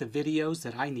create the videos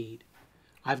that I need.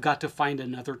 I've got to find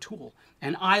another tool.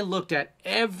 And I looked at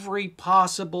every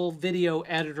possible video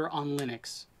editor on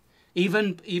Linux,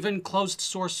 even closed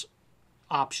source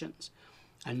options,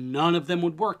 and none of them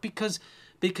would work because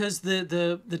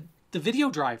the video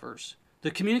drivers,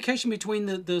 the communication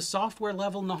between the software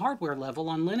level and the hardware level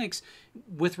on Linux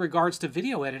with regards to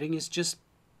video editing is just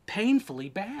painfully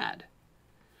bad.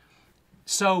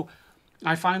 So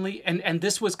I finally, and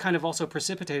this was kind of also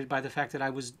precipitated by the fact that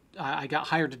I got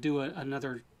hired to do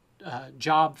another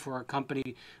job for a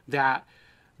company that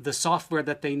the software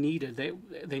that they needed,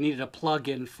 they needed a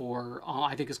plugin for,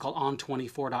 I think it's called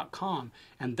on24.com,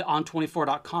 and the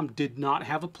on24.com did not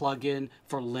have a plugin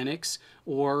for Linux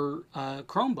or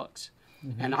Chromebooks.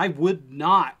 And I would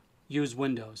not use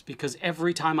Windows, because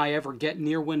every time I ever get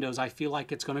near Windows, I feel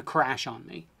like it's going to crash on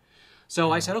me.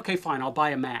 So I said, okay, fine, I'll buy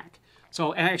a Mac.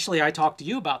 So actually, I talked to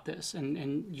you about this,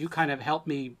 and you kind of helped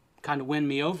me kind of win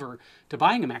me over to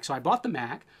buying a Mac. So I bought the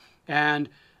Mac, and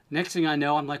Next thing I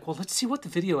know, I'm like, well, let's see what the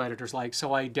video editor's like.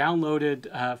 So I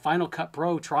downloaded Final Cut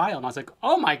Pro trial, and I was like,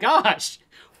 oh my gosh,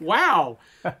 wow,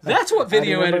 that's what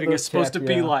video editing is supposed to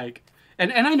be like.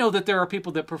 And I know that there are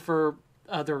people that prefer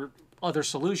other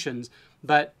solutions,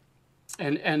 but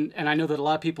and I know that a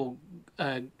lot of people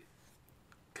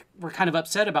were kind of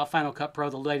upset about Final Cut Pro,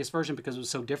 the latest version, because it was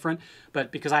so different.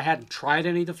 But because I hadn't tried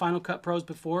any of the Final Cut Pros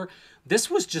before, this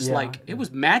was just it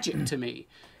was magic to me.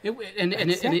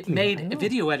 It made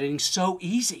video editing so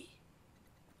easy.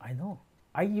 I know.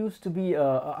 I used to be,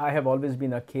 I have always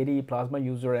been a KDE Plasma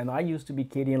user, and I used to be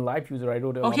KDE Live user. I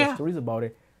wrote a lot of stories about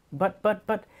it.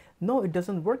 But no, it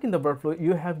doesn't work in the workflow.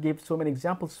 You have gave so many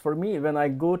examples. For me, when I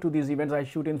go to these events, I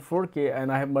shoot in 4K,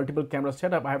 and I have multiple cameras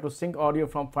set up. I have to sync audio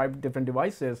from 5 different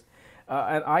devices.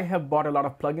 And I have bought a lot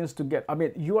of plugins to get, I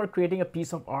mean, you are creating a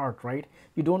piece of art, right?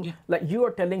 You don't, like you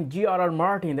are telling G.R.R.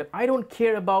 Martin that I don't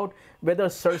care about whether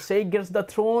Cersei gets the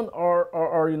throne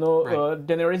or you know,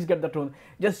 Daenerys get the throne.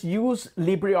 Just use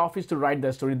LibreOffice to write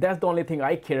the story. That's the only thing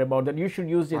I care about, that you should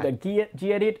use either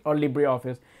Gedit or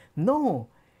LibreOffice. No.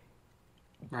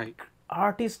 Right.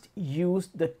 Artists use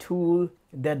the tool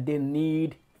that they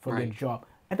need for their job.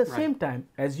 At the same time,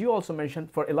 as you also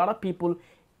mentioned, for a lot of people,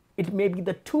 it may be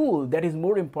the tool that is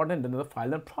more important than the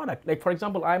final product. Like, for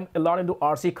example, I'm a lot into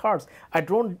RC cars. I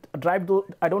don't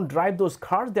drive those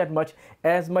cars that much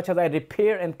as I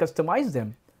repair and customize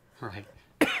them. Right.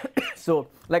 So,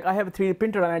 like, I have a 3D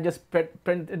printer, and I just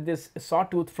printed this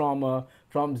sawtooth from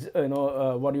you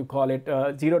know, what do you call it,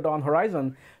 Zero Dawn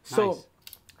Horizon. So. Nice.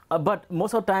 But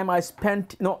most of the time I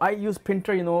spent, you know, I use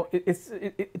printer, you know,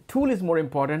 tool is more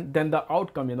important than the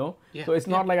outcome, you know. So it's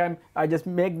not like I just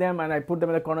make them and I put them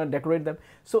in the corner and decorate them.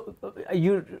 So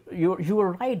you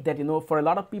are right that, you know, for a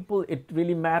lot of people, it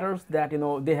really matters that, you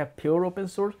know, they have pure open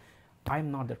source.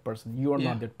 I'm not that person. You are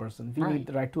not that person. We need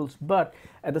the right tools. But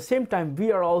at the same time,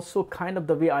 we are also kind of,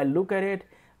 the way I look at it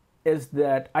is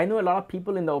that I know a lot of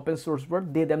people in the open source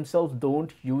world, they themselves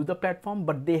don't use the platform,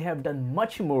 but they have done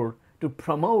much more to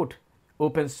promote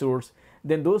open source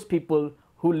than those people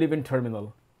who live in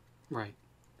terminal. Right.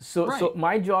 So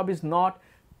my job is not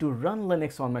to run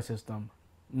Linux on my system.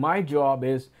 My job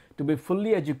is to be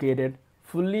fully educated,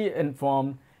 fully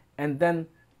informed, and then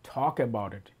talk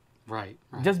about it. Right.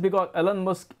 Just because Elon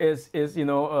Musk is you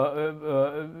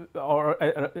know,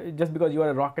 just because you are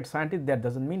a rocket scientist, that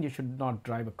doesn't mean you should not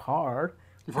drive a car.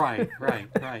 Right.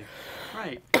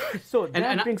 So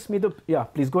that brings me to,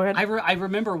 please go ahead. I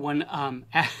remember when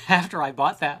after I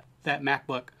bought that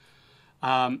MacBook,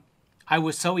 I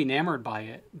was so enamored by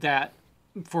it that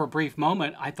for a brief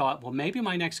moment I thought, well, maybe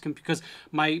my next because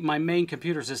my main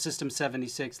computer is a System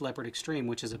 76 Leopard Extreme,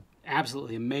 which is an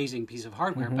absolutely amazing piece of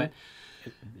hardware. But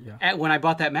when I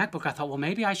bought that MacBook, I thought, well,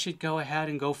 maybe I should go ahead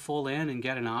and go full in and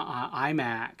get an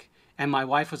iMac. And my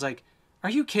wife was like, "Are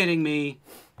you kidding me?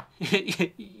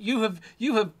 You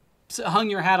have hung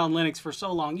your hat on Linux for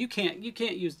so long. You can't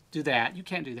do that. You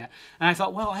can't do that." And I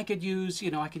thought, well, I could use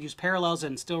Parallels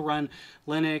and still run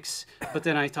Linux. But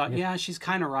then I thought, yeah, she's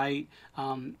kind of right.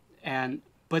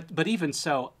 But even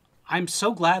so, I'm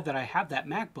so glad that I have that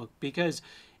MacBook, because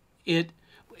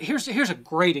here's a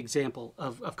great example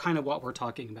of kind of what we're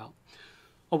talking about.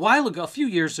 A few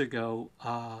years ago,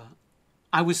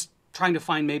 I was trying to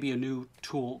find maybe a new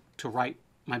tool to write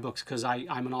my books, because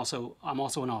I'm also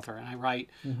an author, and I write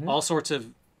all sorts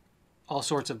of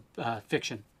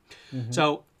fiction.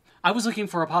 So I was looking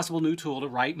for a possible new tool to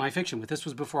write my fiction with. This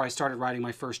was before I started writing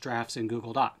my first drafts in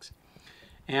Google Docs,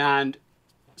 and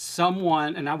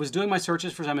I was doing my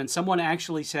searches for some, and someone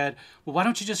actually said, well, why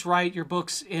don't you just write your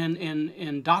books in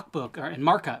DocBook or in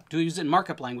markup? Do you use it in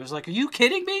markup language? I was like, are you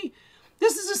kidding me?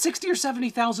 This is a 60 or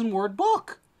 70,000 word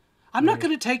book. I'm not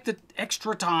going to take the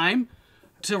extra time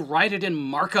to write it in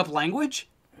markup language.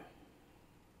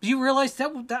 Do you realize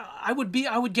that I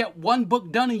would get one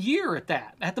book done a year at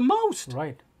the most?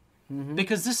 Right.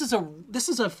 Because this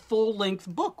is a full length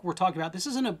book we're talking about. This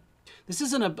isn't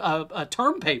a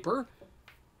term paper.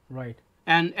 Right.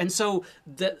 And so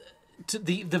the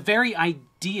very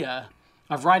idea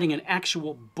of writing an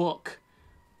actual book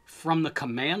from the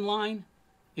command line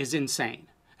is insane.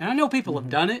 And I know people have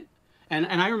done it. And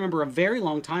I remember a very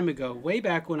long time ago, way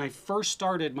back when I first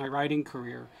started my writing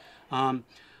career,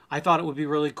 I thought it would be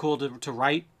really cool to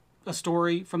write a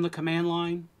story from the command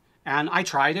line. And I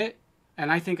tried it,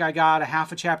 and I think I got a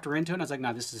half a chapter into it, and I was like,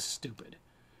 no, this is stupid.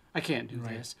 I can't do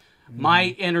this.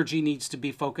 My energy needs to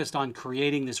be focused on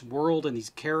creating this world and these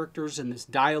characters and this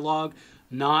dialogue,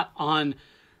 not on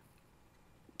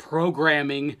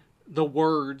programming the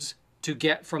words to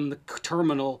get from the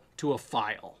terminal to a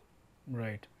file.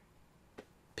 Right.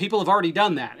 people have already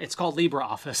done that. It's called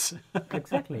LibreOffice.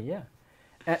 Exactly, yeah.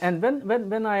 And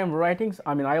when I am writing,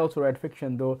 I mean, I also write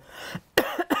fiction, though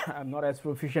I'm not as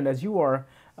proficient as you are.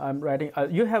 I'm writing.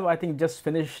 You have, I think, just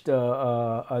finished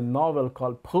a novel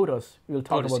called POTUS. We'll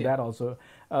talk POTUS, about yeah. that also.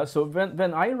 So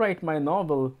when I write my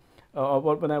novel,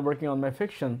 or when I'm working on my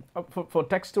fiction, for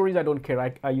text stories, I don't care.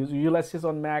 I use Ulysses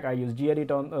on Mac. I use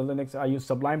gedit on Linux. I use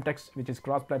Sublime Text, which is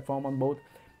cross-platform on both.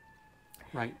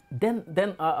 Right.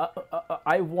 Then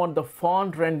I want the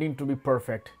font rendering to be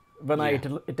perfect. When I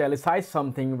italicize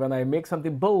something, when I make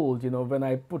something bold, when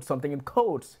I put something in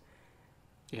quotes,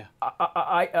 Yeah.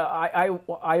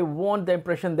 I want the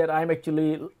impression that I'm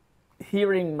actually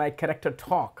hearing my character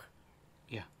talk.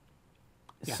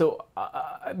 Yeah. So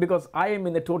because I am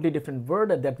in a totally different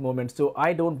world at that moment, so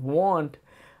I don't want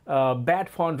bad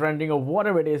font rendering or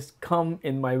whatever it is come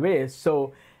in my way.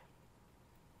 So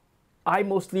I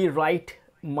mostly write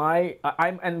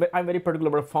I'm very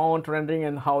particular about font rendering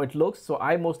and how it looks. So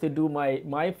I mostly do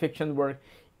my fiction work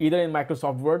either in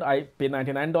Microsoft Word. I pay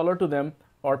 $99 to them,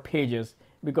 or Pages,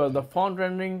 because the font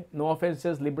rendering, no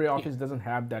offenses, LibreOffice doesn't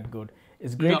have that good.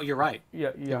 It's great. No, you're right.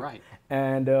 Yeah. You're right.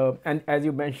 And as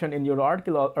you mentioned in your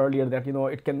article earlier, that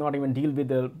it cannot even deal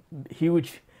with a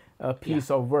huge piece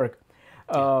of work.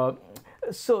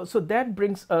 So that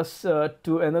brings us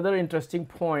to another interesting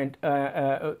point.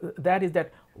 That is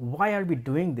that why are we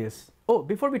doing this? Oh,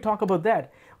 before we talk about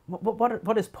that,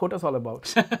 what is POTUS all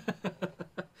about?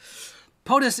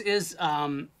 POTUS is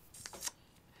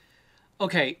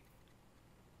okay.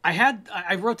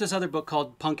 I wrote this other book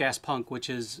called Punk Ass Punk, which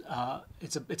is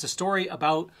it's a story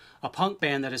about a punk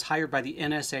band that is hired by the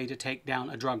NSA to take down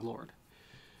a drug lord.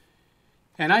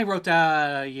 And I wrote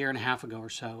that a year and a half ago or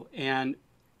so. And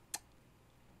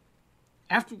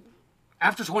after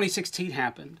 2016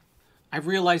 happened, I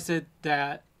realized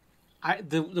that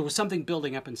there was something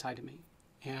building up inside of me.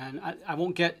 And I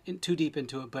won't get too deep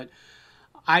into it, but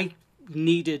I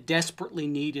desperately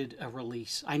needed a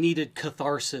release. I needed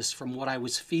catharsis from what I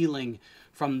was feeling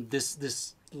from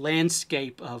this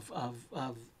landscape of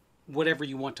whatever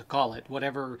you want to call it,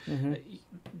 whatever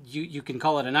you can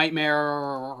call it, a nightmare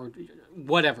or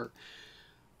whatever.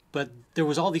 But there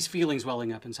was all these feelings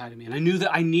welling up inside of me, and I knew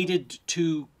that I needed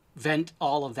to vent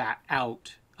all of that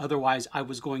out. Otherwise, I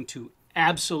was going to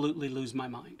absolutely lose my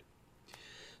mind.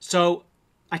 So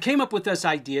I came up with this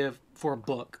idea for a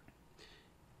book.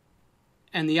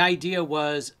 And the idea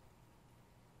was,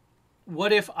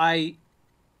 what if I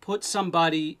put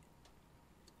somebody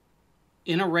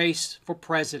in a race for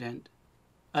president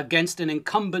against an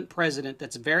incumbent president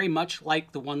that's very much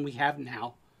like the one we have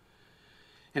now?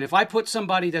 And if I put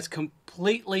somebody that's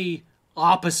completely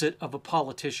opposite of a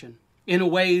politician in a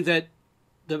way that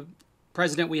the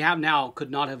president we have now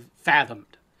could not have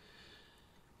fathomed.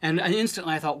 And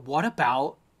instantly I thought, what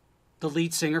about the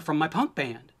lead singer from my punk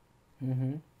band?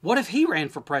 Mm-hmm. What if he ran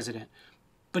for president?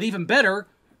 But even better,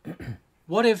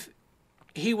 what if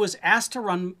he was asked to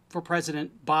run for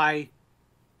president by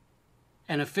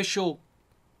an official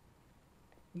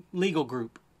legal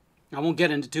group? I won't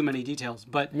get into too many details,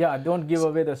 but yeah, don't give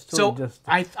away the story.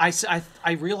 So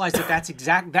I realized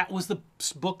that was the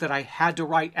book that I had to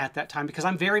write at that time, because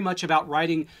I'm very much about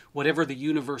writing whatever the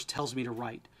universe tells me to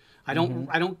write.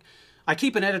 I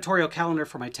keep an editorial calendar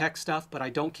for my tech stuff, but I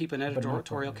don't keep an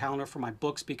editorial calendar for my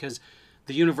books, because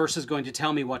the universe is going to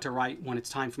tell me what to write when it's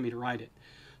time for me to write it.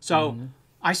 So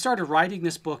I started writing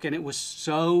this book, and it was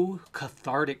so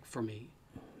cathartic for me.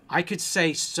 I could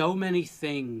say so many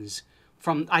things.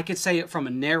 I could say it from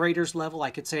a narrator's level. I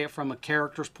could say it from a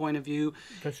character's point of view.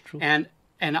 That's true. And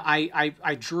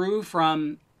I drew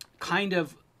from kind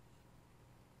of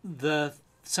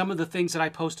some of the things that I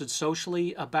posted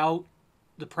socially about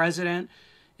the president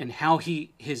and how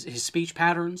his speech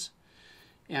patterns.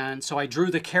 And so I drew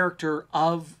the character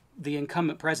of the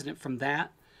incumbent president from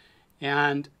that.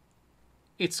 And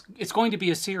it's going to be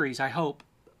a series, I hope.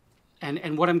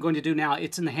 And what I'm going to do now,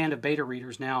 it's in the hand of beta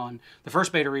readers now. And the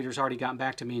first beta reader's already gotten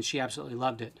back to me, and she absolutely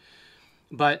loved it.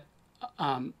 But,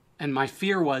 and my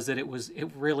fear was that it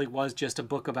really was just a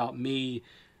book about me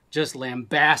just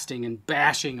lambasting and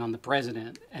bashing on the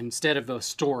president instead of a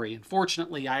story. And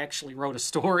fortunately, I actually wrote a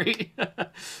story.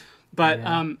 But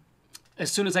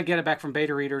as soon as I get it back from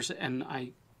beta readers and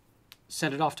I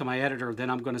send it off to my editor,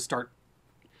 then I'm going to start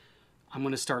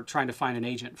trying to find an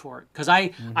agent for it. Because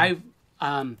I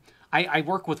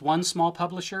work with one small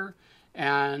publisher,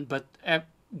 but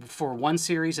for one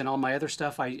series, and all my other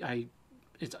stuff, I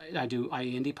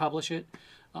indie publish it.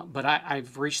 But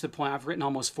I've reached the point. I've written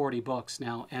almost 40 books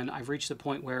now, and I've reached the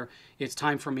point where it's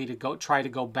time for me to try to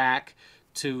go back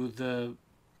to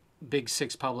big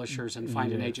six publishers and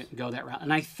find an Yes. agent and go that route.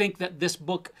 And I think that this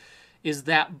book is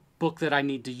that book that I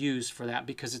need to use for that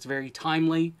because it's very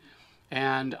timely.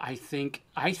 And I think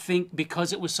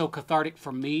because it was so cathartic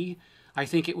for me, I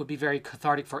think it would be very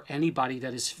cathartic for anybody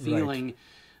that is feeling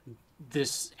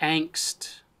this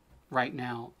angst right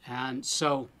now. And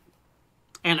so,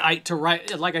 and to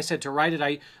write, like I said, to write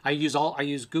it, I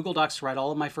use Google Docs to write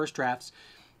all of my first drafts,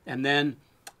 and then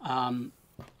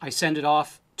I send it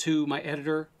off to my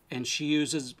editor, and she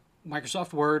uses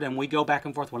Microsoft Word, and we go back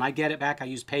and forth. When I get it back, I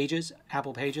use Pages,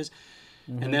 Apple Pages,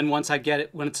 and then once I get it,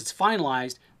 when it's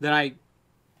finalized, then I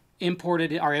import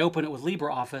it, or I open it with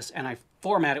LibreOffice, and I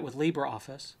format it with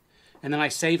LibreOffice, and then I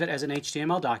save it as an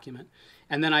HTML document,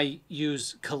 and then I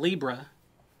use Calibra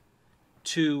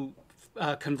to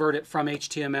convert it from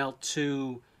HTML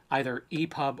to either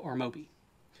EPUB or Mobi.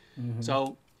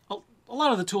 So a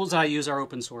lot of the tools that I use are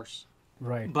open source,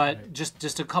 but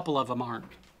just a couple of them aren't.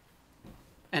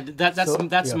 And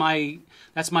that's my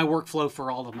workflow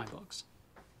for all of my books.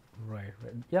 Right.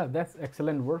 Yeah, that's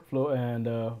excellent workflow, and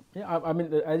I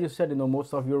mean, as you said,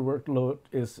 most of your workload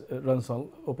runs on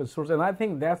open source, and I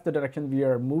think that's the direction we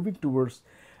are moving towards,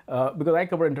 because I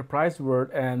cover enterprise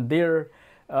world, and they're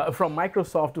from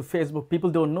Microsoft to Facebook. People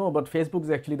don't know, but Facebook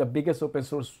is actually the biggest open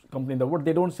source company in the world.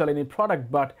 They don't sell any product,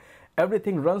 but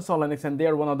everything runs on Linux, and they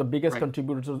are one of the biggest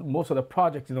contributors to most of the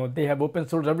projects. They have open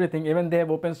source everything. Even they have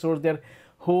open source their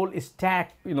whole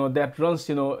stack. That runs.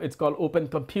 It's called Open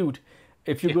Compute.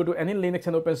 If you go to any Linux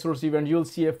and open source event, you'll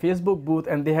see a Facebook booth,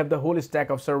 and they have the whole stack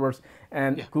of servers.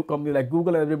 And companies like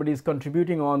Google and everybody is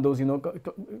contributing on those,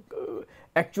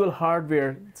 actual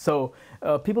hardware. So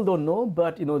people don't know,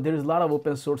 but there is a lot of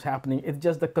open source happening. It's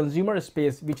just the consumer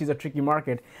space, which is a tricky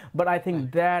market. But I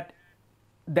think that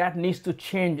needs to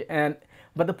change.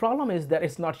 But the problem is that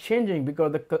it's not changing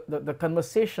because the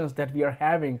conversations that we are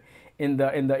having in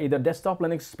the either desktop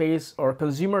Linux space or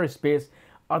consumer space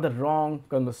are the wrong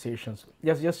conversations.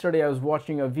 Just yesterday I was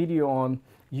watching a video on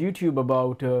YouTube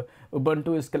about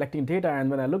Ubuntu is collecting data, and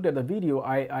when I looked at the video,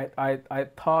 I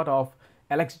thought of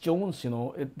Alex Jones.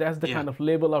 That's the kind of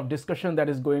level of discussion that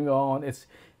is going on. It's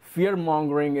fear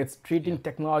mongering. It's treating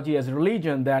technology as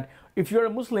religion. That if you're a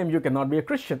Muslim, you cannot be a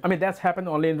Christian. I mean, that's happened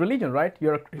only in religion, right?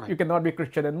 You cannot be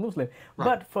Christian and Muslim.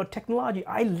 But for technology,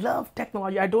 I love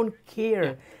technology. I don't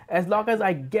care as long as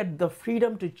I get the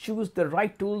freedom to choose the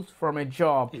right tools for my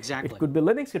job. Exactly. It could be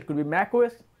Linux. It could be Mac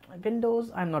OS.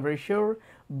 Windows, I'm not very sure,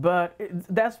 but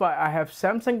that's why I have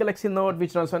Samsung Galaxy Note,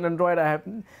 which runs on Android. I have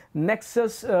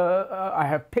Nexus, I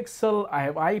have Pixel, I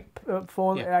have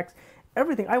iPhone X,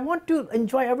 everything. I want to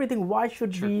enjoy everything. Why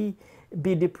should we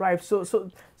be deprived? So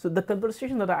the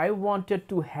conversation that I wanted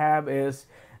to have is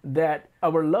that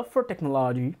our love for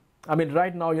technology. I mean,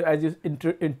 right now, as you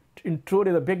intro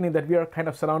in the beginning, that we are kind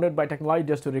of surrounded by technology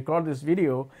just to record this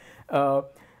video.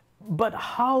 But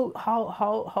how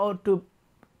to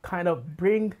kind of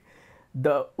bring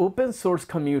the open source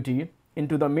community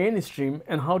into the mainstream,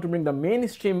 and how to bring the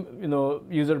mainstream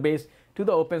user base to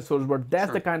the open source world.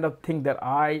 That's the kind of thing that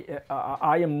I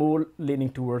am more leaning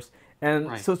towards.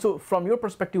 And so from your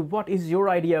perspective, what is your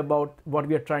idea about what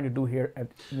we are trying to do here at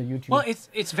YouTube? Well,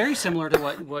 it's very similar to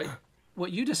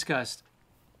what you discussed.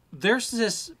 There's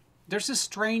this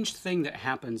strange thing that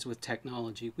happens with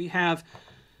technology. We have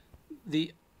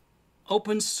the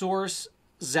open source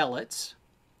zealots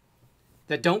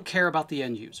that don't care about the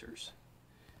end users.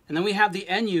 And then we have the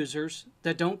end users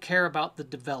that don't care about the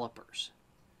developers.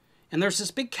 And there's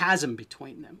this big chasm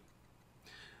between them.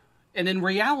 And in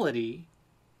reality,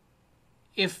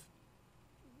 if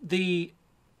the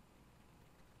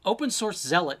open source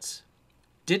zealots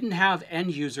didn't have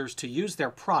end users to use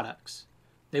their products,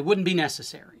 they wouldn't be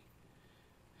necessary.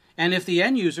 And if the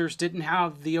end users didn't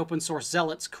have the open source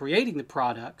zealots creating the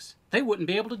products, they wouldn't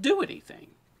be able to do anything.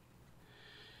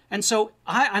 And so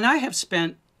I have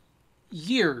spent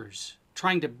years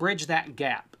trying to bridge that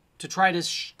gap, to try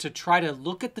to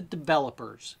look at the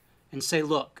developers and say,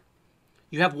 look,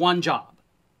 you have one job,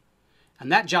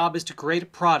 and that job is to create a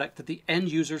product that the end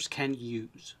users can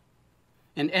use.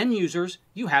 And end users,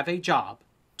 you have a job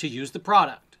to use the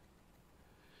product.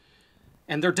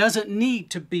 And there doesn't need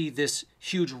to be this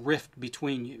huge rift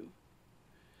between you.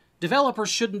 Developers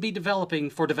shouldn't be developing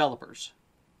for developers.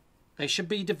 They should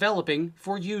be developing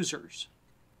for users.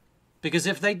 Because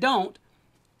if they don't,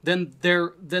 then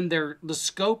the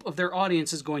scope of their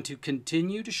audience is going to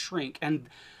continue to shrink. And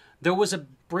there was a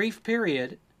brief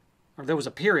period, or there was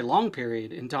a long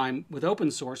period in time with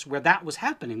open source where that was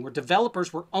happening, where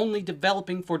developers were only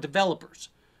developing for developers.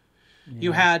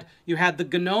 Yeah. You had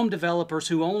the GNOME developers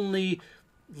who only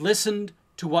listened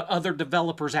to what other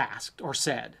developers asked or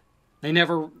said. They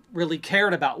never really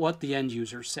cared about what the end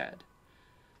user said.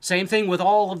 Same thing with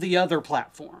all of the other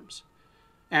platforms.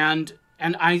 And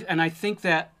I think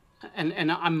that,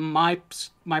 my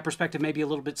perspective may be a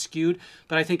little bit skewed,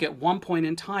 but I think at one point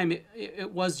in time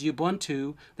it was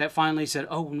Ubuntu that finally said,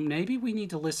 oh, maybe we need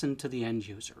to listen to the end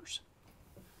users.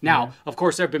 Now, of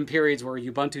course, there have been periods where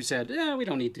Ubuntu said, we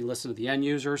don't need to listen to the end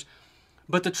users.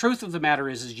 But the truth of the matter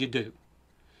is you do.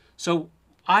 So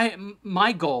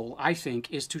my goal, I think,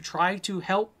 is to try to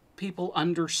help people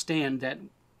understand that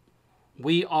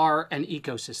we are an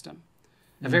ecosystem,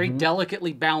 a very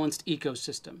delicately balanced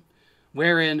ecosystem,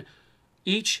 wherein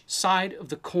each side of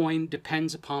the coin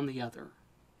depends upon the other.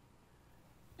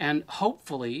 And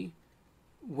hopefully,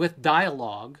 with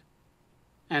dialogue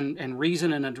and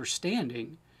reason and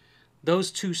understanding,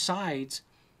 those two sides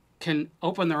can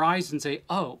open their eyes and say,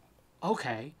 oh,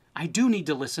 okay, I do need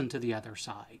to listen to the other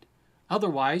side.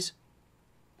 Otherwise,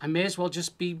 I may as well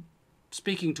just be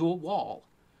speaking to a wall,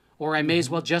 or I may as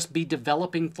well just be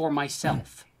developing for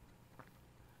myself.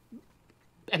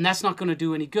 And that's not going to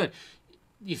do any good.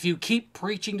 If you keep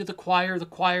preaching to the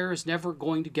choir is never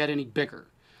going to get any bigger.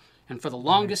 And for the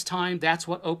longest time, that's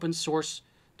what open source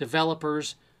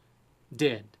developers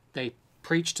did. They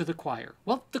preached to the choir.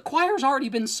 Well, the choir's already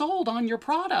been sold on your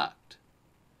product.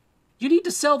 You need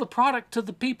to sell the product to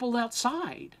the people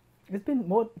outside. It's been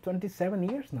more than 27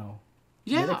 years now.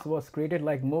 Yeah. Linux was created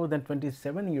like more than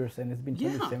 27 years, and it's been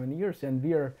 27 years, and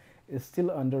we are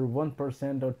still under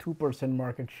 1% or 2%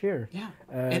 market share. Yeah.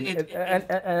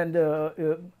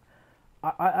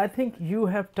 I think you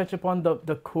have touched upon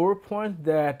the core point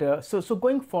that, so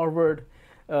going forward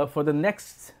for the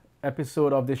next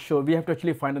episode of this show, we have to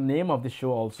actually find a name of the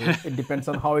show also. It depends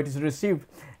on how it is received.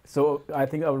 So I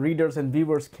think our readers and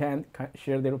viewers can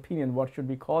share their opinion. What should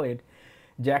we call it?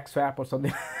 Jack Swap or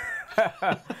something.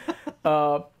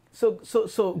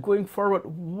 So going forward,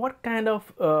 what kind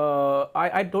of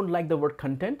I don't like the word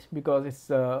content, because it's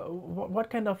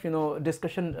what kind of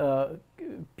discussion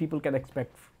people can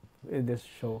expect in this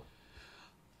show?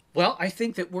 Well, I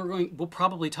think that we'll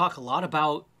probably talk a lot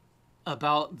about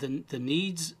the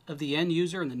needs of the end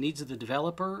user and the needs of the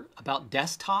developer, about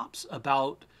desktops,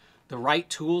 about the right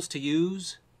tools to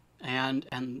use and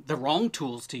the wrong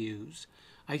tools to use.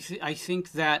 I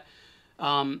think that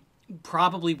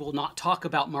probably will not talk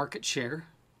about market share,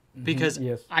 because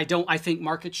I think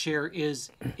market share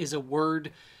is a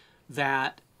word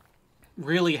that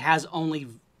really has only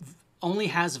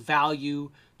has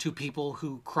value to people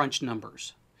who crunch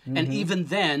numbers. And even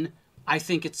then, I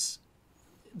think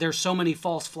there's so many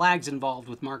false flags involved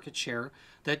with market share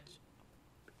that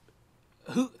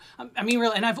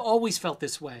really, and I've always felt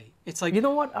this way. It's like,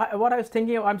 what I was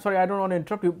thinking of, I'm sorry, I don't want to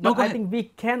interrupt you, but no, I think we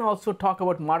can also talk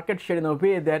about market share in a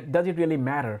way that, does it really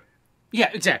matter? Yeah,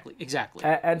 exactly.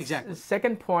 And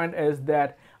second point is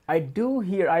that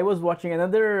I was watching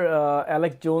another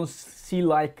Alex Jones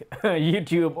C-like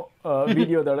YouTube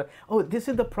video that, this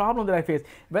is the problem that I face.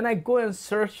 When I go and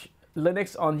search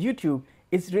Linux on YouTube,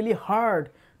 it's really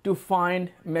hard to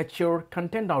find mature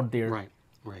content out there.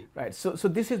 Right. So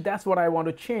that's what I want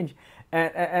to change.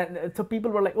 And so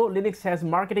people were like, Linux has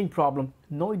marketing problem.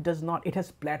 No, it does not. It has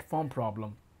platform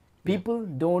problem. People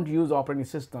don't use operating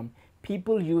system.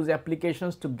 People use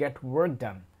applications to get work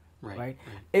done. Right.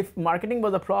 If marketing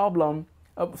was a problem,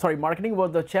 marketing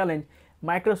was the challenge,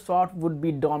 Microsoft would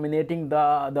be dominating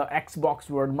the Xbox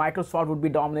world. Microsoft would be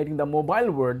dominating the mobile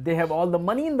world. They have all the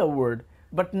money in the world.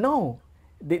 But no,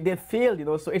 they failed,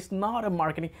 so it's not a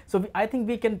marketing. So I think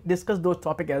we can discuss those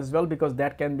topics as well, because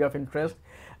that can be of interest.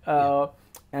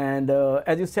 And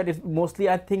as you said, it's mostly,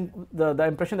 I think the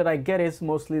impression that I get is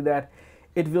mostly that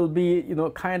it will be,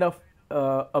 kind of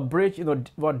a bridge,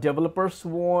 what developers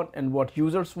want and what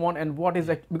users want, and what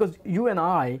is, because you and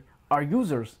I are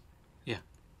users.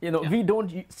 We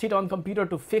don't sit on computer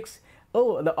to fix,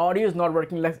 the audio is not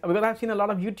working. Because I've seen a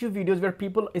lot of YouTube videos where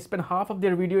people spend half of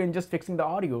their video in just fixing the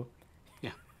audio.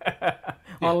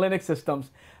 On Linux systems.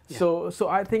 So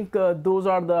I think those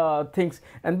are the things,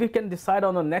 and we can decide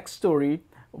on the next story,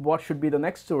 what should be the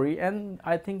next story, and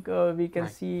I think we can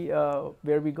see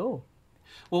where we go.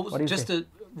 Well, just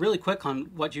really quick on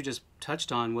what you just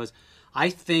touched on was, I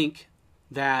think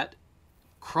that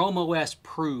Chrome OS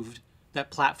proved that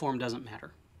platform doesn't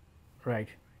matter. Right.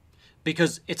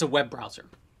 Because it's a web browser.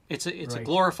 It's a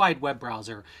glorified web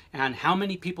browser, and how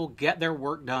many people get their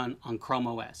work done on Chrome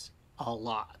OS? A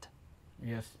lot.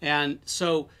 Yes. And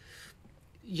so,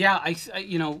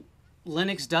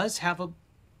 Linux does have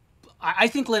I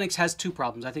think Linux has two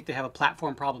problems. I think they have a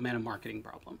platform problem and a marketing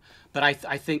problem. But I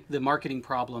think the marketing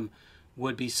problem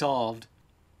would be solved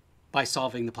by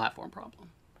solving the platform problem.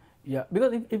 Yeah,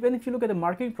 because even if you look at the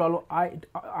marketing problem,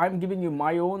 I'm giving you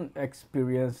my own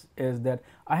experience is that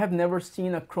I have never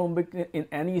seen a Chromebook in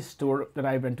any store that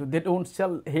I went to. They don't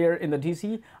sell here in the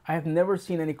DC. I have never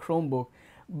seen any Chromebook.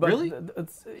 But Really?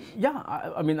 yeah,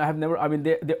 I mean I have never. I mean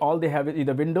they all they have is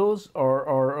either Windows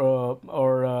or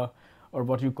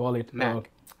what you call it,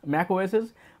 Mac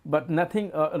OSs, but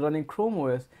nothing running Chrome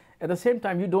OS. At the same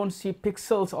time, you don't see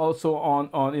Pixels also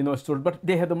on stores, but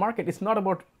they have the market. It's not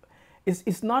about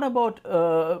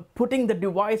putting the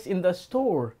device in the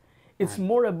store. It's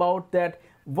more about that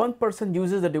one person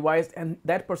uses the device and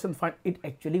that person finds it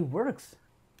actually works.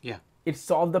 Yeah. It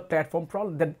solves the platform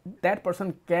problem. That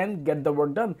person can get the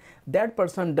work done. That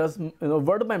person does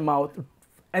word of my mouth,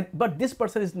 but this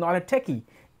person is not a techie.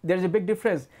 There's a big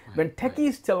difference. When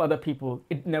techies tell other people,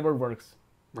 it never works.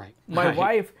 Right. My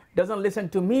wife doesn't listen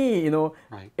to me.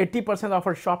 80% of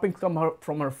her shopping comes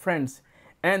from her friends.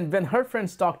 And when her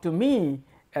friends talk to me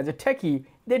as a techie,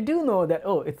 they do know that,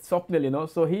 oh, it's Swapnil,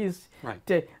 so he's,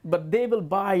 but they will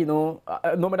buy, no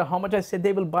matter how much I say,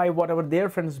 they will buy whatever their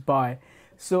friends buy.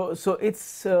 So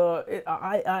it's,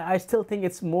 I still think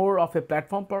it's more of a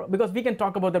platform, because we can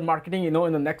talk about the marketing, in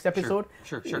the next episode.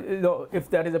 Sure. If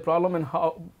that is a problem and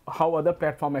how other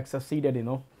platforms have succeeded,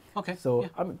 Okay. So,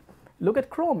 I mean, look at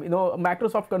Chrome,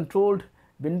 Microsoft controlled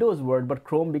Windows Word, but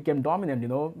Chrome became dominant.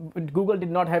 Google did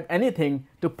not have anything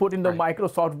to put in the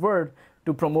Microsoft Word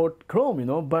to promote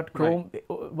Chrome. But Chrome,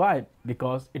 why?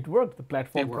 Because it worked. The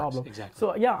platform problem. Exactly.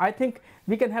 So yeah, I think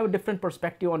we can have a different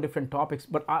perspective on different topics.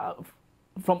 But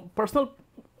from personal,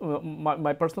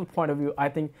 my personal point of view, I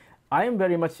think I am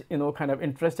very much kind of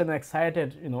interested and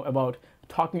excited about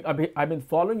talking. I've been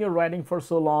following your writing for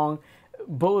so long,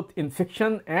 both in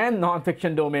fiction and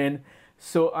non-fiction domain.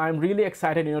 So I'm really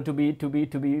excited, to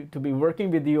be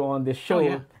working with you on this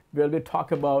show, where we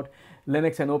talk about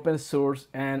Linux and open source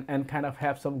and kind of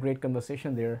have some great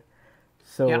conversation there.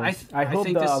 So I hope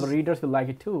our readers will like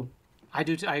it too. I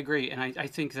do. I agree, and I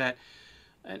think that,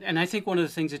 and I think one of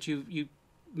the things that you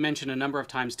mentioned a number of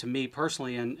times to me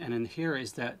personally, and in here,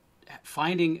 is that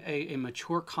finding a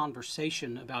mature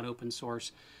conversation about open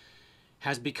source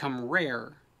has become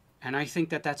rare. And I think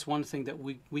that that's one thing that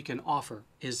we can offer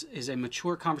is a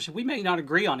mature conversation. We may not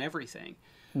agree on everything,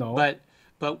 but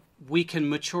we can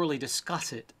maturely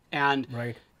discuss it and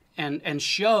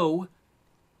show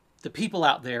the people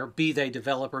out there, be they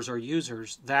developers or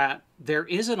users, that there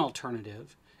is an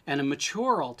alternative and a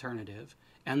mature alternative,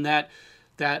 and that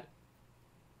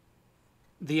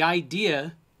the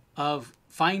idea of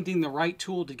finding the right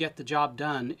tool to get the job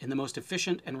done in the most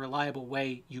efficient and reliable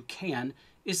way you can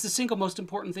is the single most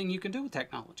important thing you can do with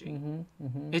technology.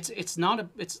 It's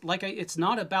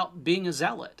not about being a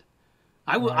zealot.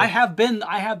 I have been the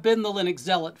Linux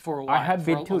zealot for a while. I have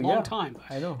been too, a long time.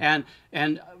 I know.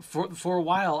 And for a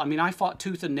while, I mean, I fought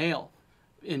tooth and nail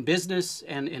in business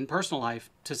and in personal life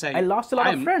to say I lost a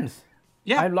lot of friends.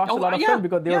 Yeah, I lost a lot of friends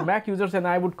because they were Mac users, and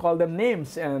I would call them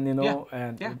names, and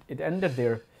it ended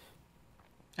there.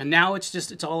 And now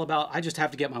it's all about I just have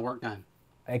to get my work done.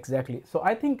 Exactly. So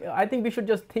I think we should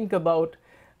just think about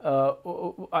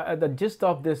the gist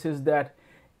of this is that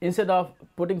instead of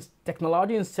putting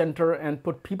technology in center and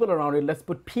put people around it, let's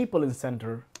put people in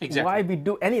center. Exactly. Why we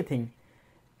do anything.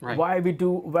 Right. Why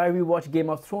we watch Game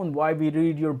of Thrones, why we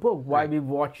read your book, why we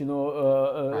watch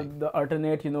the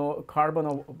alternate carbon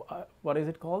or what is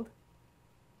it called?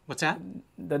 What's that?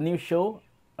 The new show,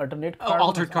 alternate carbon.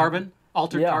 Altered Carbon.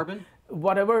 Altered Carbon.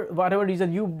 Whatever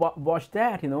reason you watch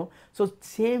that, So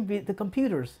same with the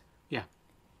computers. Yeah.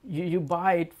 You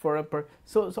buy it for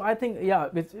so I think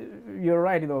you're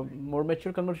right. More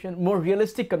mature conversion, more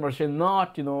realistic conversion,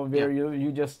 not where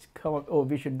you just come up. Oh,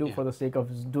 we should do for the sake of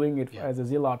doing it as a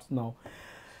zealot now.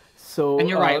 So and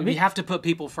you're right. We have to put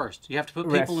people first. You have to put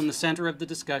people in the center of the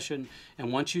discussion,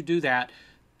 and once you do that,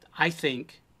 I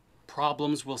think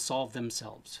problems will solve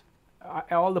themselves.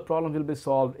 All the problems will be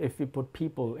solved if we put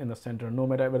people in the center, no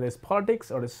matter whether it's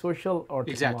politics or it's social or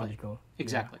technological.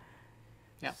 Exactly.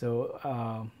 Yeah.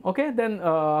 So okay, then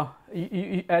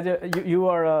you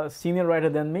are a senior writer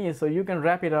than me, so you can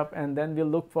wrap it up, and then we'll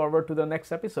look forward to the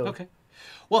next episode. Okay.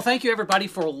 Well, thank you everybody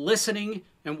for listening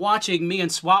and watching me and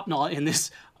Swapnil in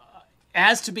this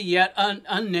as to be yet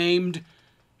unnamed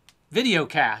video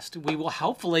cast. We will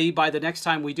hopefully by the next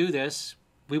time we do this,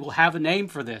 we will have a name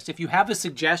for this. If you have a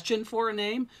suggestion for a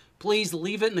name, please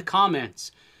leave it in the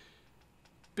comments.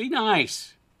 Be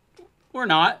nice. Or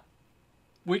not.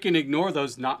 We can ignore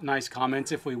those not nice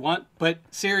comments if we want. But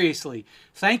seriously,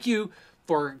 thank you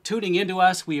for tuning into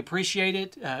us. We appreciate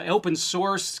it. Open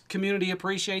source community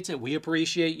appreciates it. We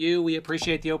appreciate you. We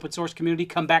appreciate the open source community.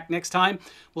 Come back next time.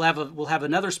 We'll have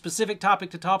another specific topic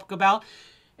to talk about,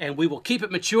 and we will keep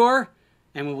it mature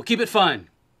and we will keep it fun.